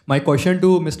Delhi. My question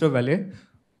to Mr. Vele,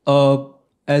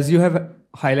 as you have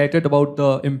highlighted about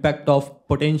the impact of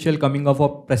potential coming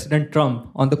of President Trump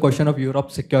on the question of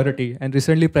Europe's security, and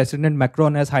recently President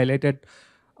Macron has highlighted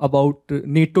about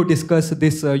need to discuss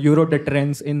this Euro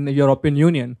deterrence in the European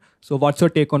Union. So what's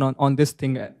your take on this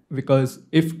thing? Because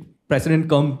if President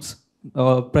Trump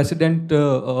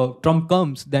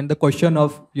comes, then the question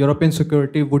of European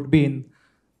security would be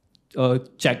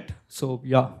checked. So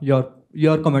yeah,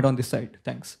 your comment on this side.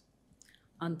 Thanks.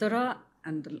 Antara,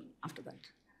 and after that.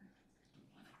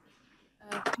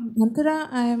 Antara,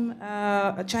 I'm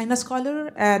a China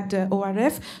scholar at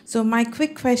ORF. So my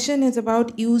quick question is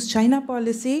about EU's China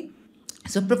policy.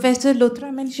 So Professor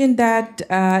Lothra mentioned that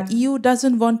EU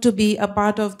doesn't want to be a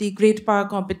part of the great power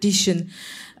competition.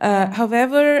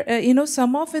 However,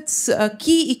 some of its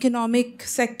key economic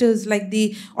sectors, like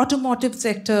the automotive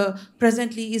sector,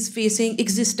 presently is facing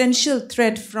existential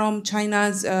threat from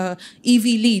China's EV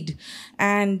lead.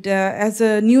 And as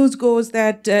the news goes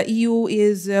that EU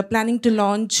is planning to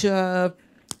launch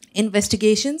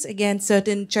investigations against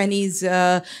certain Chinese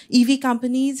EV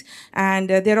companies, and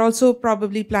they're also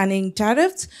probably planning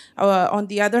tariffs. On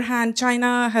the other hand,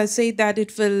 China has said that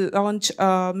it will launch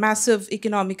massive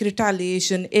economic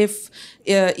retaliation if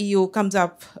EU comes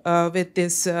up with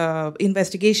this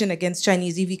investigation against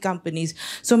Chinese EV companies.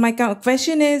 So my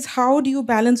question is, how do you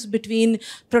balance between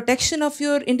protection of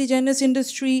your indigenous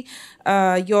industry,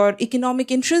 your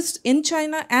economic interest in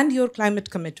China, and your climate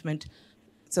commitment?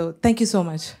 So thank you so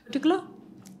much. Particular?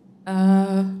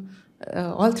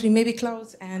 All three, maybe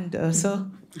Klaus and Sir.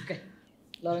 Okay.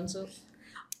 Lorenzo.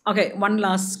 Okay, one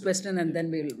last question and then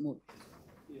we'll move.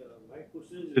 My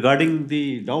question is regarding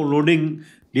the downloading,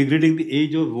 degrading the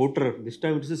age of voter. This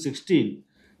time it is 16.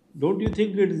 Don't you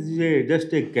think it is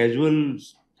just a casual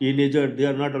teenager? They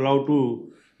are not allowed to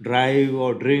drive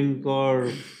or drink or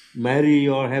marry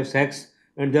or have sex,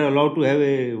 and they are allowed to have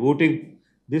a voting.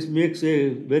 This makes a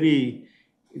very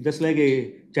just like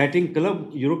a chatting club,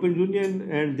 European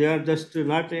Union, and they are just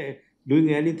not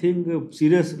doing anything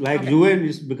serious like UN.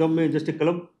 It's become just a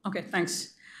club. Okay,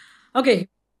 thanks. Okay.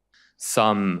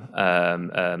 Some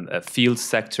field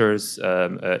sectors,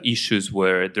 issues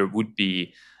where there would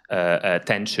be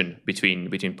tension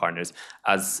between partners.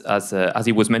 As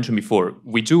it was mentioned before,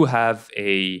 we do have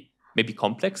a maybe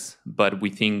complex, but we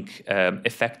think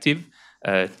effective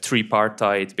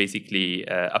tripartite basically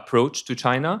approach to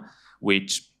China,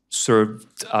 which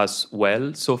served us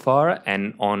well so far.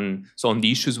 And on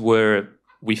the issues where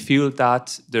we feel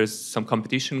that there's some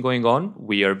competition going on,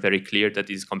 we are very clear that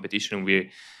this competition,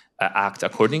 we act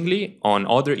accordingly. On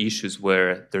other issues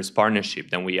where there's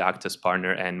partnership, then we act as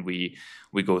partner and we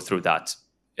go through that.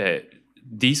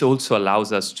 This also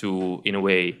allows us to, in a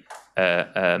way,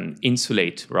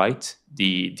 insulate, right,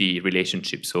 the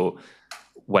relationship. So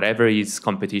whatever is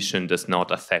competition does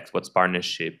not affect what's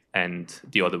partnership, and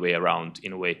the other way around,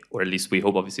 in a way. Or at least we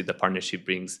hope, obviously, the partnership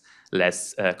brings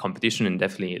less competition and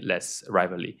definitely less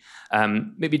rivalry.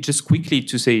 Maybe just quickly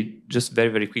to say, just very,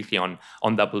 very quickly on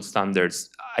double standards.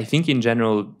 I think in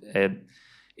general,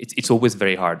 it's always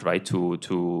very hard, right, to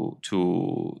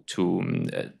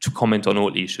comment on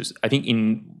all issues. I think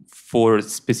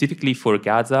specifically for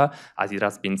Gaza, as it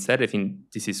has been said, I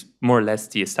think this is more or less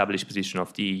the established position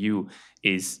of the EU,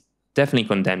 is definitely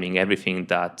condemning everything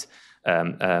that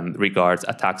regards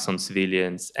attacks on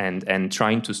civilians and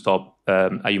trying to stop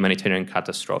a humanitarian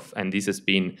catastrophe. And this has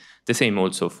been the same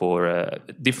also for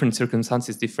different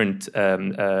circumstances, different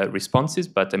responses.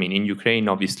 But I mean, in Ukraine,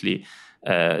 obviously,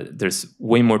 there's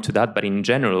way more to that, but in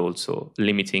general also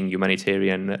limiting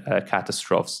humanitarian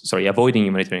avoiding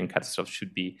humanitarian catastrophes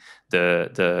should be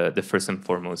the first and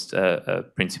foremost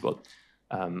principle.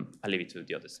 I'll leave it to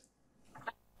the others.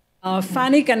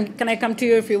 Fanny, can I come to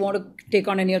you if you want to take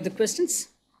on any of the questions?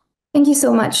 Thank you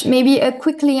so much. Maybe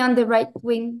quickly on the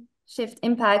right-wing shift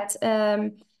impact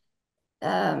on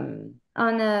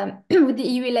with the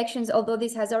EU elections, although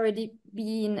this has already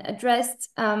been addressed,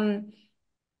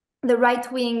 the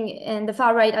right wing and the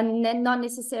far right are not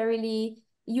necessarily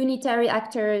unitary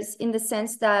actors in the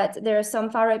sense that there are some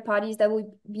far right parties that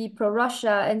will be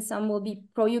pro-Russia and some will be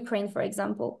pro-Ukraine, for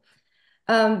example.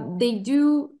 They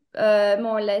do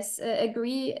more or less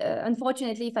agree,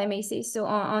 unfortunately, if I may say so,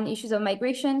 on issues of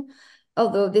migration,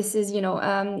 although this is,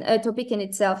 a topic in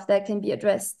itself that can be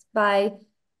addressed by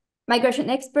migration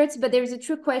experts. But there is a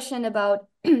true question about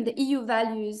the EU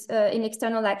values in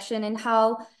external action and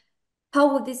how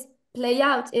will this play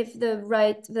out if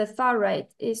the far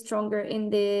right is stronger in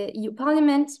the EU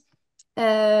Parliament?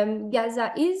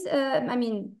 Gaza is,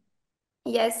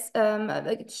 yes,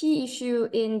 a key issue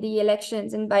in the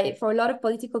elections, and for a lot of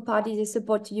political parties is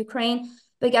support to Ukraine.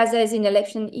 But Gaza is an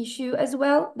election issue as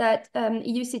well that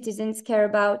EU citizens care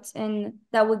about, and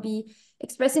that will be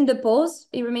expressed in the polls.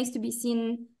 It remains to be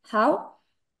seen how.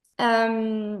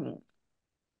 And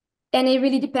it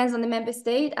really depends on the member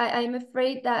state. I'm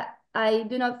afraid that I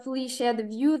do not fully share the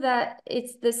view that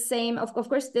it's the same. Of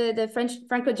course, the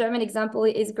Franco-German example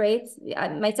is great.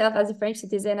 Myself, as a French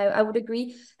citizen, I would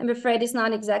agree. I'm afraid it's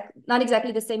not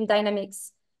exactly the same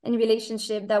dynamics and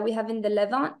relationship that we have in the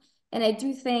Levant. And I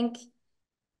do think,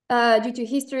 due to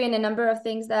history and a number of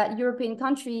things, that European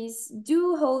countries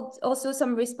do hold also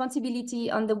some responsibility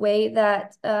on the way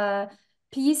that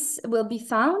peace will be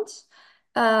found,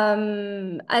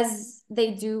 as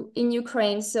they do in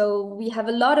Ukraine. So we have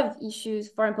a lot of issues,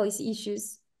 foreign policy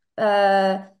issues,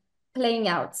 playing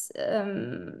out.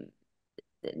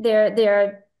 There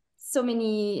are so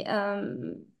many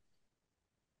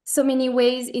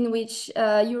ways in which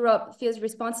Europe feels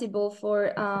responsible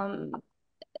for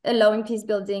allowing peace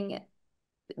building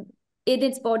in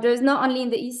its borders, not only in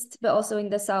the east but also in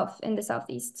the south, in the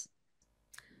southeast.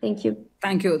 Thank you.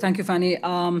 Thank you, Fanny.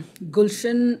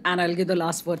 Gulshan, and I'll give the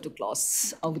last word to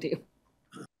Klaus. Over to you.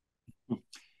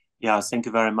 Yeah, thank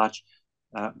you very much.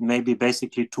 Maybe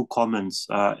basically two comments.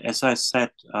 As I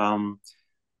said,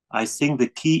 I think the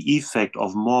key effect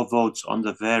of more votes on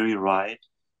the very right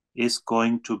is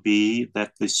going to be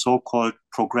that the so-called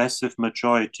progressive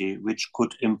majority, which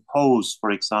could impose,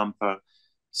 for example,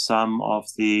 some of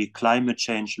the climate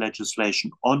change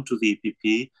legislation onto the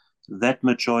EPP, that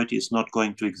majority is not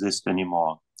going to exist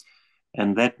anymore.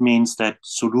 And that means that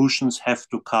solutions have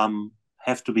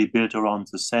to be built around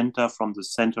the center, from the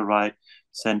center right,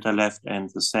 center left, and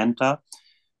the center.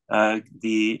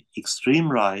 The extreme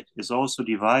right is also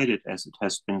divided, as it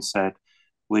has been said,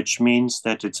 which means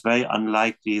that it's very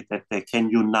unlikely that they can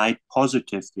unite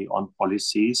positively on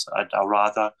policies that are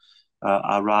rather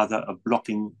a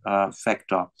blocking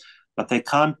factor. But they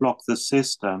can't block the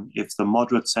system if the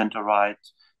moderate center right,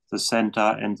 the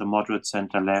center, and the moderate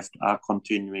center left are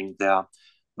continuing their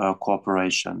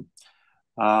cooperation.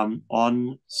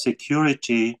 On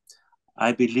security,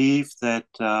 I believe that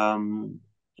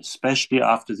especially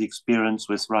after the experience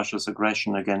with Russia's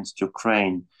aggression against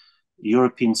Ukraine,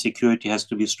 European security has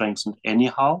to be strengthened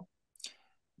anyhow,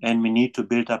 and we need to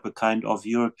build up a kind of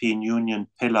European Union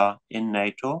pillar in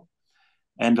NATO.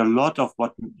 And a lot of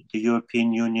what the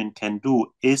European Union can do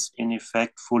is, in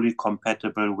effect, fully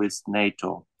compatible with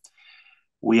NATO.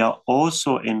 We are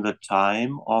also in the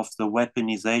time of the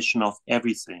weaponization of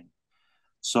everything.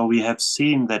 So we have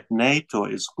seen that NATO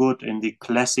is good in the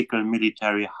classical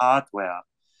military hardware,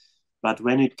 but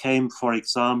when it came, for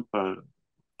example,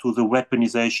 to the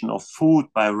weaponization of food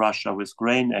by Russia with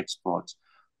grain exports,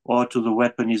 or to the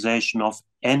weaponization of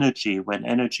energy when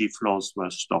energy flows were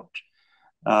stopped,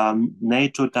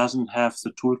 NATO doesn't have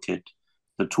the toolkit.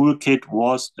 The toolkit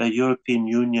was a European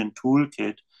Union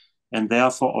toolkit, and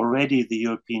therefore already the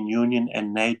European Union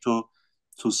and NATO,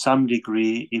 to some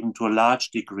degree, even to a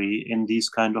large degree, in these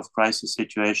kind of crisis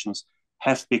situations,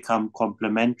 have become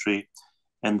complementary.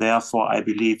 And therefore, I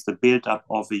believe the build-up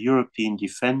of a European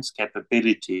defense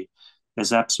capability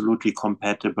is absolutely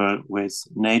compatible with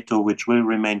NATO, which will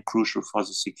remain crucial for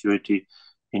the security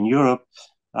in Europe.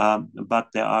 But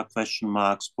there are question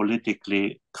marks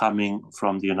politically coming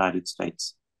from the United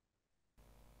States.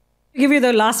 I'll give you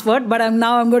the last word, but I'm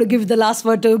going to give the last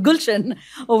word to Gulshan.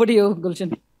 Over to you,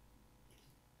 Gulshan.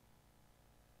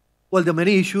 Well, there are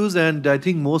many issues, and I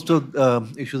think most of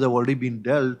issues have already been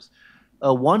dealt.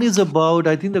 One is about,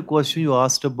 I think, the question you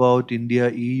asked about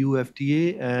India-EU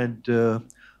FTA, and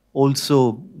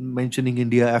also mentioning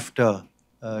India-AFTA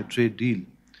trade deal.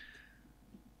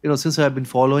 Since I've been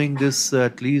following this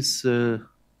at least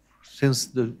since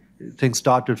the thing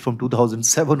started from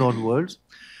 2007 onwards,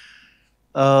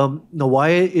 Now, why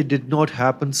it did not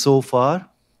happen so far?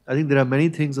 I think there are many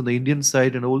things on the Indian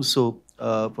side and also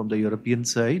from the European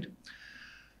side.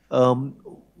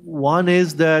 One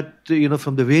is that,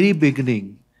 from the very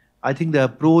beginning, I think the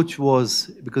approach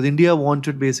was, because India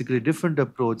wanted basically a different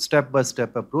approach,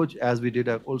 step-by-step approach, as we did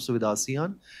also with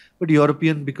ASEAN. But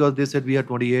European, because they said we are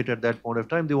 28 at that point of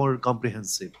time, they wanted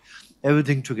comprehensive,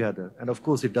 everything together. And of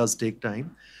course, it does take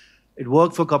time. It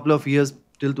worked for a couple of years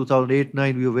till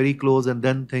 2008-9. We were very close, and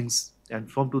then things, and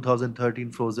from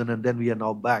 2013 frozen, and then we are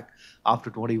now back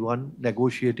after 21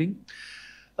 negotiating.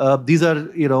 These are,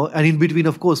 and in between,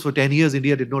 of course, for 10 years,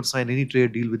 India did not sign any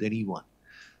trade deal with anyone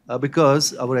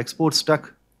because our exports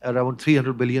stuck around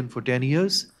 300 billion for 10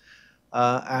 years.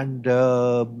 And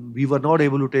we were not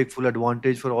able to take full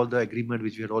advantage for all the agreement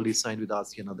which we had already signed with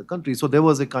ASEAN and other countries. So there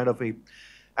was a kind of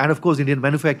and of course, Indian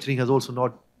manufacturing has also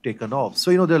not taken off.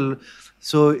 So,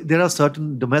 there are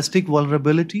certain domestic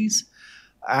vulnerabilities.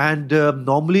 And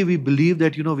normally we believe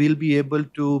that, we'll be able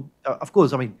to, of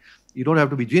course, you don't have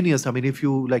to be genius. If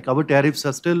you, like, our tariffs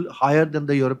are still higher than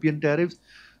the European tariffs.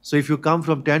 So if you come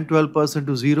from 10, 12%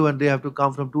 to zero and they have to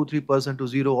come from 2, 3% to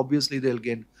zero, obviously they'll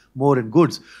gain more in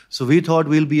goods. So we thought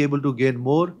we'll be able to gain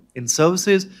more in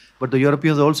services, but the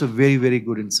Europeans are also very, very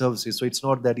good in services. So it's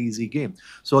not that easy game.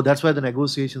 So that's why the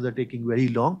negotiations are taking very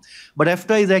long. But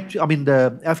EFTA is actually,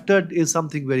 the EFTA is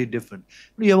something very different.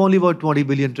 We have only about 20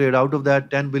 billion trade. Out of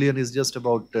that, 10 billion is just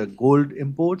about gold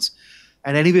imports.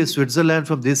 And anyway, Switzerland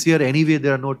from this year, anyway,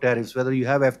 there are no tariffs, whether you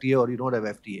have FTA or you don't have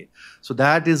FTA. So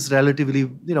that is relatively,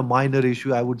 minor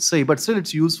issue, I would say. But still,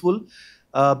 it's useful.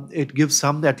 It gives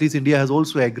some, at least India has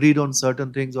also agreed on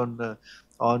certain things on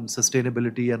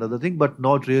sustainability and other things, but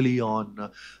not really on,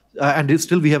 and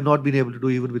still we have not been able to do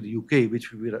even with the UK,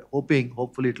 which we were hoping,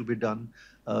 hopefully it will be done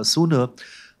sooner.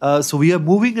 So we are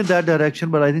moving in that direction,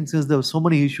 but I think since there are so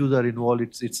many issues are involved,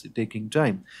 it's taking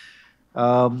time.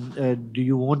 Do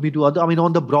you want me to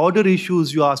on the broader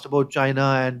issues you asked about China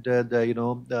and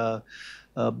the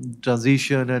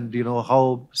transition and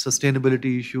how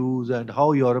sustainability issues and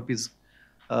how Europe is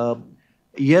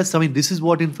yes, this is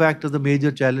what in fact is the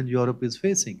major challenge Europe is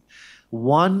facing.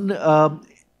 One,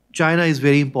 China is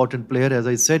very important player, as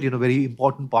I said, very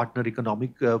important partner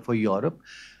economic for Europe.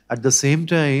 At the same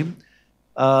time,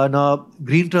 now,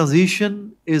 green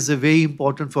transition is very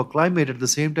important for climate. At the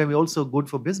same time, also good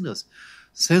for business.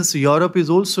 Since Europe is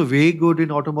also very good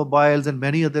in automobiles and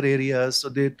many other areas, so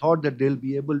they thought that they'll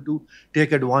be able to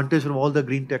take advantage from all the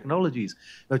green technologies.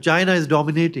 Now, China is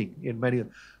dominating in many.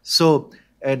 So,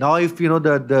 and now if,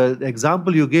 the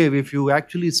example you gave, if you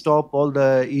actually stop all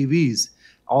the EVs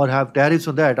or have tariffs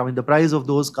on that, the price of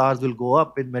those cars will go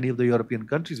up in many of the European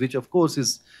countries, which of course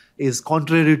is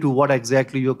contrary to what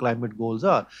exactly your climate goals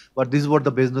are. But this is what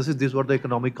the business is, this is what the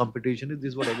economic competition is, this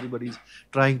is what everybody's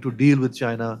trying to deal with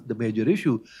China, the major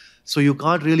issue. So you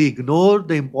can't really ignore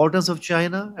the importance of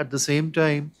China. At the same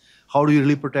time, how do you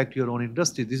really protect your own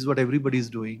industry? This is what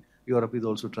everybody's doing. Europe is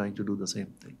also trying to do the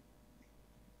same thing.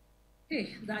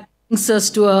 Okay, that brings us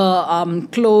to a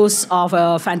close of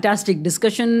a fantastic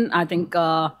discussion. I think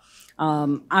I'm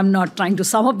not trying to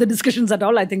sum up the discussions at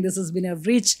all. I think this has been a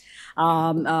rich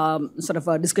sort of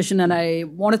a discussion, and I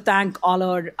want to thank all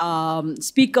our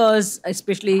speakers,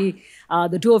 especially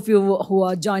the two of you who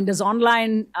are joined us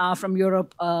online from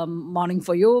Europe, morning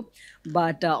for you,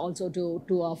 but also to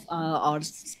two of our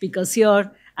speakers here,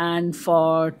 and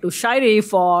to Shairi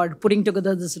for putting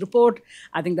together this report.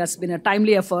 I think that's been a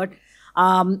timely effort.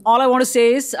 All I want to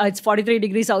say is it's 43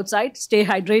 degrees outside. Stay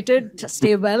hydrated,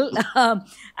 stay well,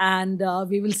 and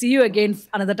we will see you again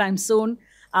another time soon.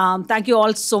 Thank you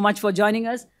all so much for joining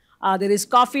us. There is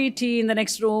coffee, tea in the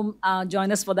next room.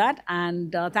 Join us for that.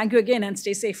 And thank you again and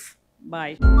stay safe.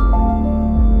 Bye.